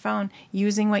on your phone,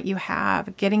 using what you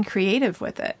have, getting creative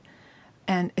with it.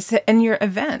 And your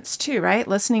events too, right?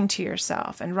 Listening to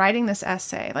yourself and writing this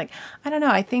essay. Like, I don't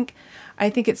know. I think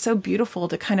it's so beautiful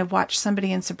to kind of watch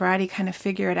somebody in sobriety kind of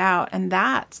figure it out. And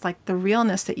that's like the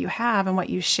realness that you have and what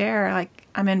you share. Like,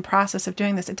 I'm in process of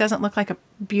doing this. It doesn't look like a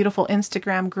beautiful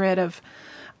Instagram grid of,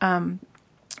 well,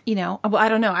 I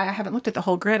don't know. I haven't looked at the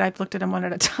whole grid. I've looked at them one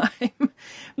at a time.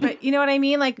 But you know what I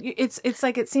mean? Like, it's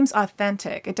like, it seems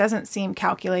authentic. It doesn't seem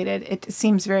calculated. It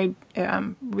seems very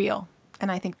real.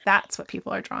 And I think that's what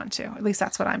people are drawn to. At least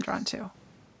that's what I'm drawn to.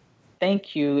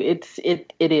 Thank you. It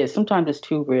is. Sometimes it's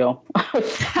too real.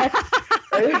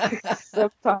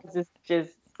 Sometimes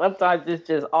it's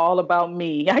just all about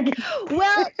me.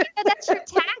 Well, that's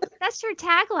your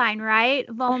tagline, right?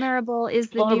 Vulnerable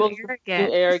is the new arrogant.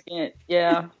 New arrogant.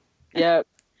 Yeah. Yeah.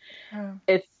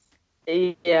 It's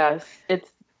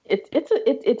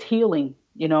healing,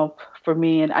 for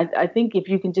me. And I think if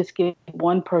you can just get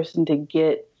one person to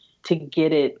get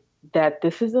it, that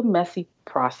this is a messy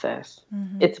process.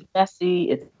 Mm-hmm. It's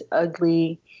messy, it's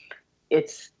ugly,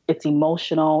 it's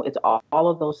emotional, it's all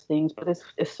of those things, but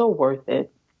it's so worth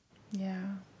it. Yeah.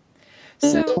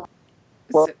 So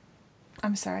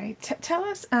I'm sorry. Tell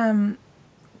us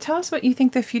what you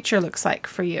think the future looks like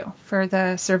for you, for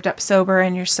the Served Up Sober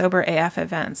and your Sober AF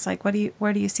events. Like,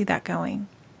 where do you see that going?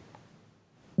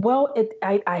 Well,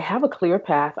 I have a clear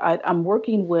path. I'm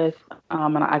working with,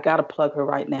 and I got to plug her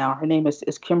right now. Her name is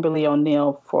Kimberly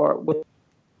O'Neill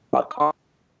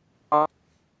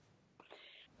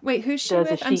Wait, who's she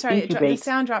with? I'm sorry, the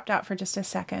sound dropped out for just a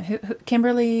second. Who,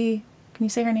 Kimberly, can you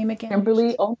say her name again?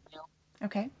 Kimberly O'Neill.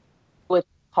 Okay. With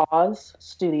Cause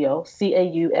Studio, Cause,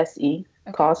 okay.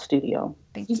 Cause Studio.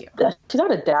 Thank you. She's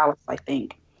out of Dallas, I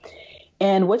think.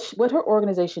 And what her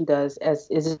organization does is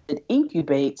it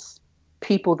incubates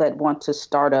people that want to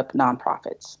start up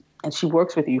nonprofits. And she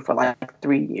works with you for like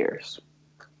 3 years.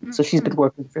 So she's been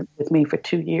working with me for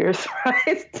 2 years. Right?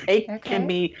 It's taken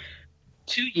me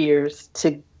 2 years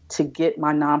to get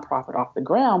my nonprofit off the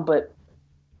ground, but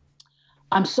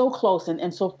I'm so close.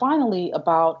 And so finally,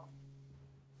 about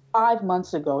 5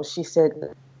 months ago, she said,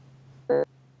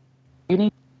 "You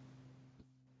need,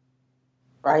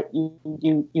 right?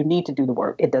 You need to do the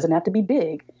work. It doesn't have to be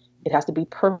big. It has to be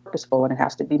purposeful, and it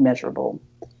has to be measurable.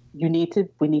 We need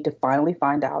to finally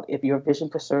find out if your vision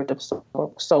for Served Up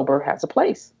Sober has a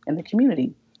place in the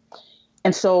community."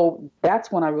 And so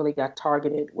that's when I really got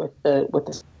targeted with the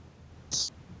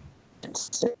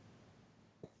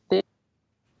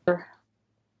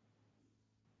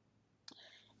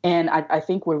and I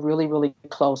think we're really, really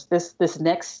close. This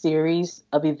next series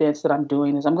of events that I'm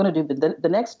doing is I'm going to do the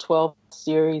next 12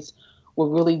 series will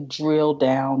really drill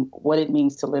down what it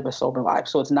means to live a sober life.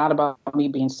 So it's not about me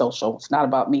being social. It's not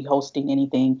about me hosting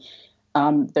anything.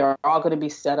 They're all going to be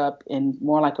set up in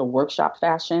more like a workshop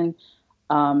fashion.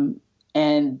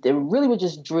 And they really would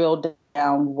just drill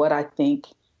down what I think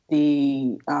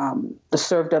the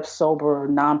Served Up Sober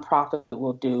nonprofit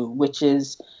will do, which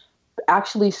is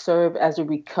actually serve as a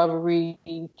recovery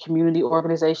community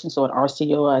organization. So an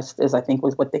RCO, as I think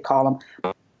was what they call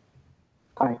them.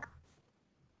 Like,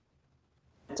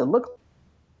 to look,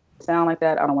 sound like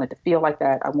that. I don't want it to feel like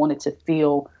that. I want it to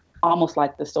feel almost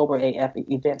like the Sober AF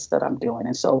events that I'm doing.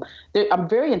 And so I'm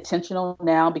very intentional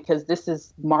now because this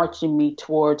is marching me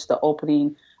towards the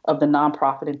opening of the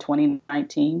nonprofit in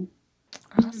 2019.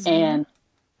 Awesome. And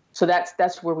so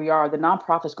that's where we are. The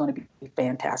nonprofit is going to be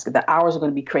fantastic. The hours are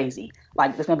going to be crazy.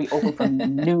 Like it's going to be open from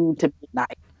noon to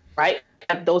midnight, right?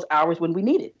 At those hours when we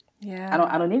need it. Yeah.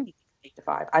 I don't need 8 to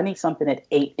 5. I need something at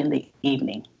 8 in the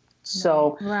evening.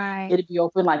 So it'll be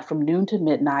open like from noon to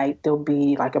midnight. There'll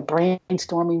be like a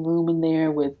brainstorming room in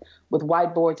there with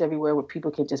whiteboards everywhere where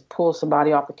people can just pull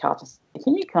somebody off the couch and say,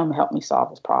 "Can you come help me solve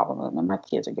this problem? And my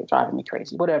kids are driving me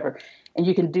crazy," whatever. And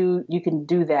you can do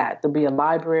that. There'll be a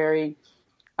library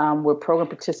where program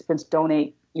participants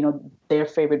donate, their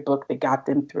favorite book that got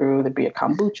them through. There'll be a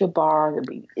kombucha bar.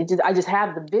 I just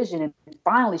have the vision. And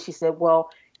finally she said,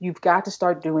 "Well, you've got to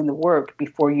start doing the work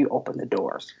before you open the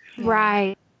doors."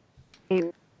 Right.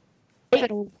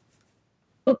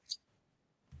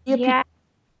 Yeah.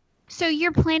 So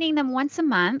you're planning them once a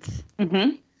month,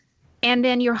 and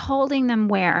then you're holding them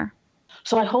where?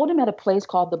 So I hold them at a place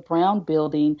called the Brown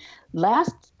Building. The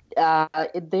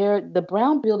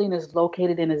Brown Building is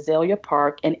located in Azalea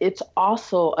Park, and it's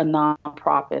also a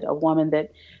nonprofit, a woman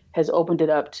that has opened it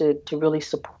up to really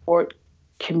support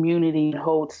community and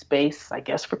hold space, I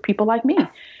guess, for people like me.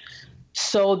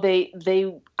 So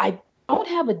I don't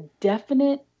have a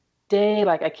definite day.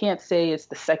 Like I can't say it's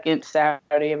the second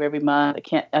Saturday of every month.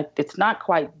 It's not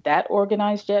quite that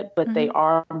organized yet, but they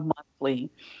are monthly,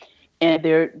 and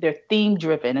they're theme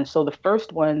driven. And so the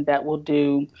first one that we'll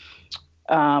do,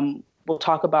 we'll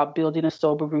talk about building a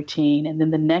sober routine, and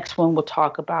then the next one we'll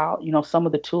talk about some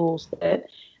of the tools that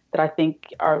I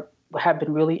think have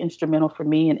been really instrumental for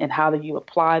me, and how do you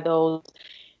apply those.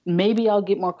 Maybe I'll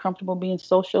get more comfortable being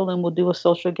social and we'll do a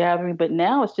social gathering, but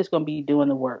now it's just going to be doing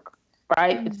the work,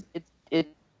 right? It's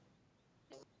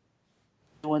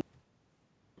doing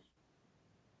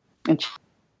and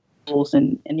tools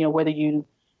and whether you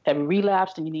have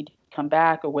relapsed and you need to come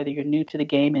back, or whether you're new to the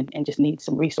game and just need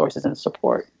some resources and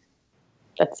support.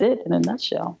 That's it in a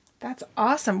nutshell. That's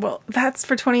awesome. Well, that's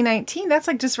for 2019. That's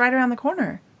like just right around the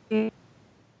corner.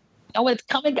 Oh, it's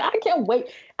coming. I can't wait.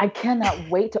 I cannot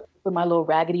wait to open my little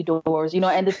raggedy doors,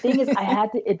 and the thing is, I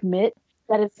had to admit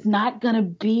that it's not going to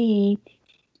be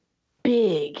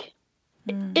big.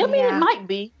 It might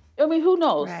be. Who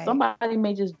knows? Right. Somebody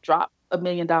may just drop $1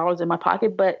 million in my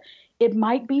pocket, but it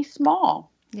might be small.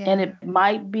 Yeah. And it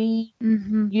might be,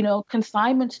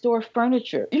 consignment store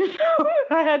furniture.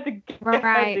 I had to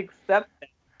accept that.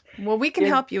 Well, we can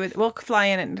help you with. We'll fly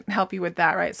in and help you with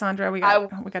that, right, Sandra? We got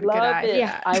a good eye.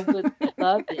 Yeah, I would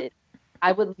love it.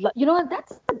 I would.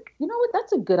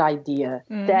 That's a good idea.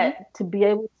 That to be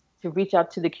able to reach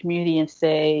out to the community and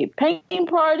say, "Painting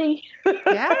party."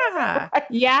 Yeah.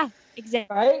 Yeah.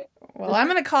 Exactly. Right. Well, I'm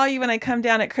going to call you when I come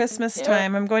down at Christmas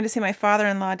time. I'm going to see my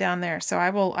father-in-law down there, so I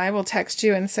will text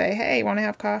you and say, "Hey, want to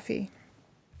have coffee?"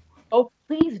 Oh,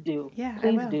 please do. Yeah,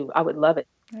 please do. I would love it.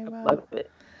 I will. Love it.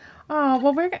 Oh,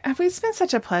 well, it's been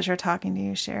such a pleasure talking to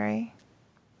you, Shari.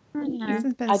 This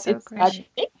has been so great. Thank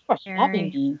you for having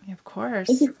me. Of course.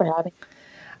 Thank you for having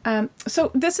me.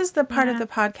 So this is the part of the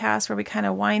podcast where we kind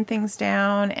of wind things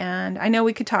down, and I know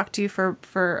we could talk to you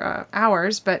for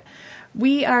hours, but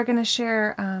we are going to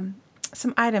share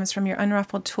some items from your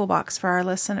Unruffled Toolbox for our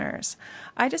listeners.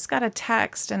 I just got a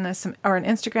text and or an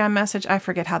Instagram message. I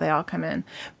forget how they all come in.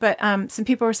 But some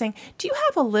people were saying, do you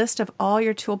have a list of all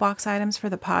your toolbox items for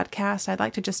the podcast? I'd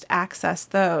like to just access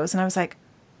those. And I was like,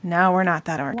 no, we're not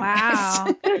that organized.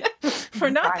 Wow.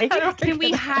 We're not that organized. Can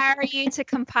we hire you to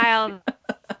compile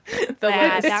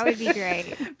that? That would be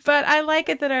great. But I like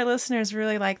it that our listeners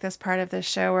really like this part of the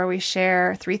show where we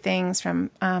share 3 things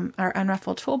from our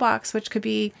Unruffled Toolbox, which could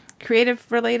be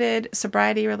creative related,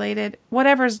 sobriety related,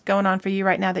 whatever's going on for you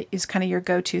right now that is kind of your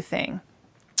go-to thing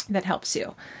that helps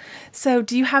you. So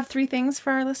do you have 3 things for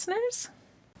our listeners?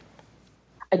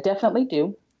 I definitely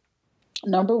do.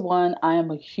 Number 1, I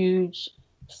am a huge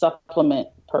supplement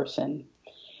person.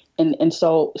 And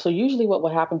so usually what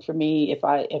will happen for me if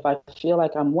I feel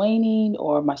like I'm waning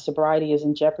or my sobriety is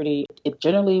in jeopardy, it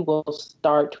generally will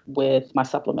start with my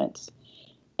supplements.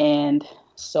 And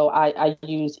so I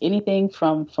use anything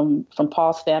from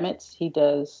Paul Stamets. He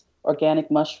does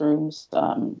organic mushrooms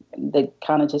that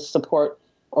kind of just support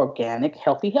organic,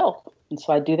 healthy health. And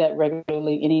so I do that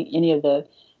regularly. Any of the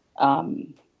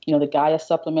the Gaia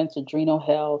supplements, Adrenal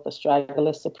Health,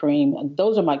 Astragalus Supreme, and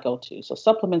those are my go-to. So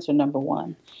supplements are number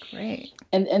 1. Great.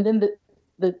 And then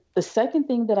the second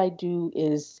thing that I do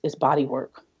is body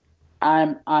work.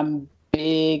 I'm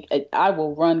big. I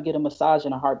will get a massage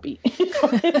in a heartbeat.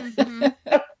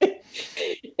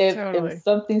 If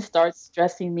something starts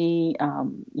stressing me,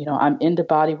 I'm into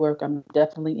body work. I'm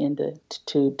definitely into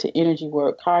to energy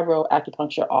work, chiro,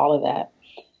 acupuncture, all of that.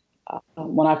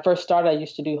 When I first started, I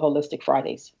used to do holistic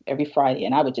Fridays every Friday,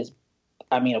 and I would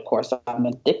of course, I'm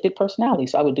an addicted personality,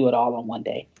 so I would do it all on one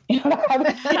day. I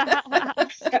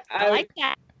like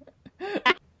that.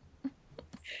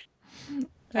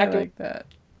 I like that.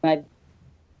 I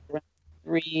did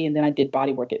 3, and then I did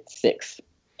body work at 6,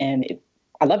 and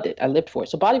I loved it. I lived for it.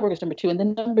 So body work is number 2, and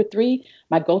then number 3,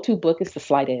 my go-to book is The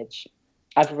Slight Edge.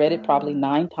 I've read it probably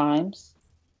 9 times.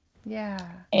 Yeah.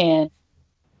 And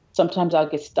sometimes I'll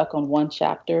get stuck on one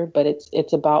chapter, but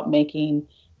it's about making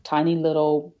tiny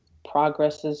little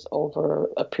progresses over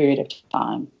a period of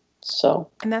time. So,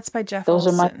 and that's by Jeff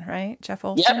Olson, right? Jeff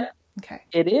Olson. Yep. Okay.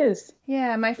 It is.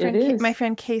 Yeah, my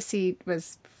friend Casey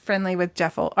was friendly with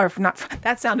Jeff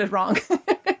that sounded wrong.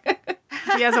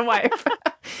 He has a wife.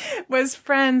 Was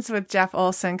friends with Jeff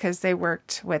Olson because they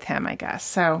worked with him, I guess.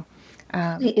 So,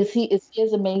 is he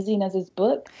as amazing as his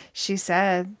book? She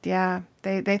said, yeah.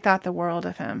 They thought the world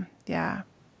of him. Yeah.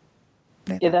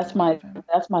 That's my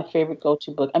favorite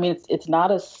go-to book. I mean, it's not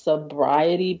a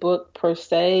sobriety book per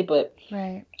se, but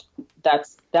right.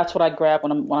 That's what I grab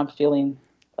when I'm feeling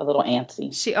a little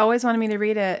antsy. She always wanted me to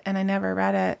read it, and I never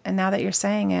read it. And now that you're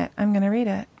saying it, I'm going to read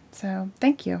it. So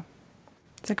thank you.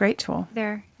 It's a great tool.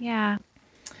 Yeah.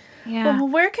 Well,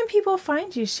 where can people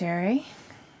find you, Shari?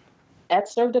 At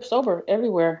Served Up Sober,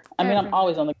 everywhere. I mean, I'm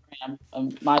always on the gram.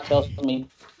 My tells me,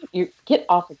 you get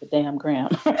off of the damn gram.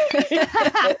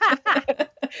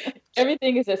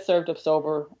 Everything is at Served Up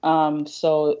Sober.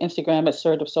 So Instagram at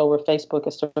Served Up Sober, Facebook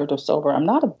at Served Up Sober. I'm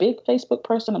not a big Facebook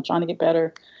person. I'm trying to get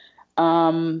better.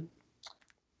 And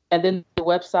then the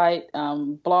website,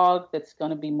 blog that's going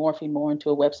to be morphing more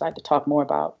into a website to talk more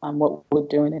about what we're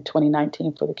doing in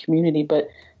 2019 for the community, but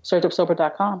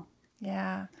servedupsober.com.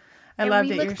 Yeah. I love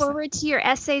that. We look forward to your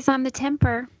essays on the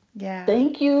temper. Yeah.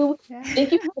 Thank you. Yeah.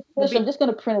 Thank you for the push. I'm just going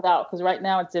to print it out because right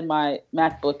now it's in my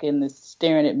MacBook and it's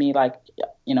staring at me like,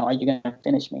 are you going to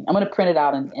finish me? I'm going to print it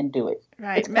out and do it.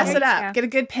 Right. Mess it up. Yeah. Get a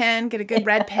good pen. Get a good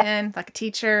red pen like a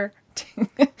teacher.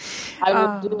 I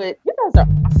will do it. You guys are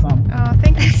awesome. Oh,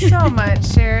 thank you so much,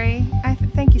 Shari.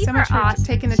 Thank you so much for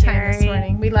taking the time this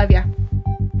morning. We love you.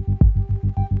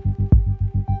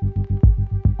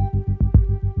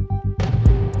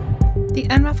 The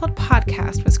Unruffled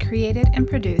podcast was created and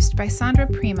produced by Sandra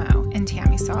Primo and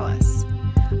Tammy Salas.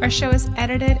 Our show is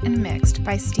edited and mixed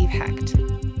by Steve Hecht.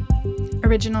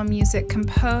 Original music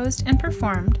composed and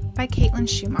performed by Caitlin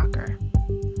Schumacher.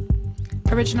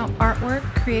 Original artwork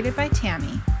created by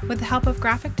Tammy with the help of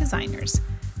graphic designers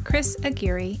Chris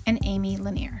Aguirre and Amy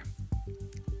Lanier.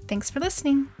 Thanks for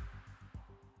listening.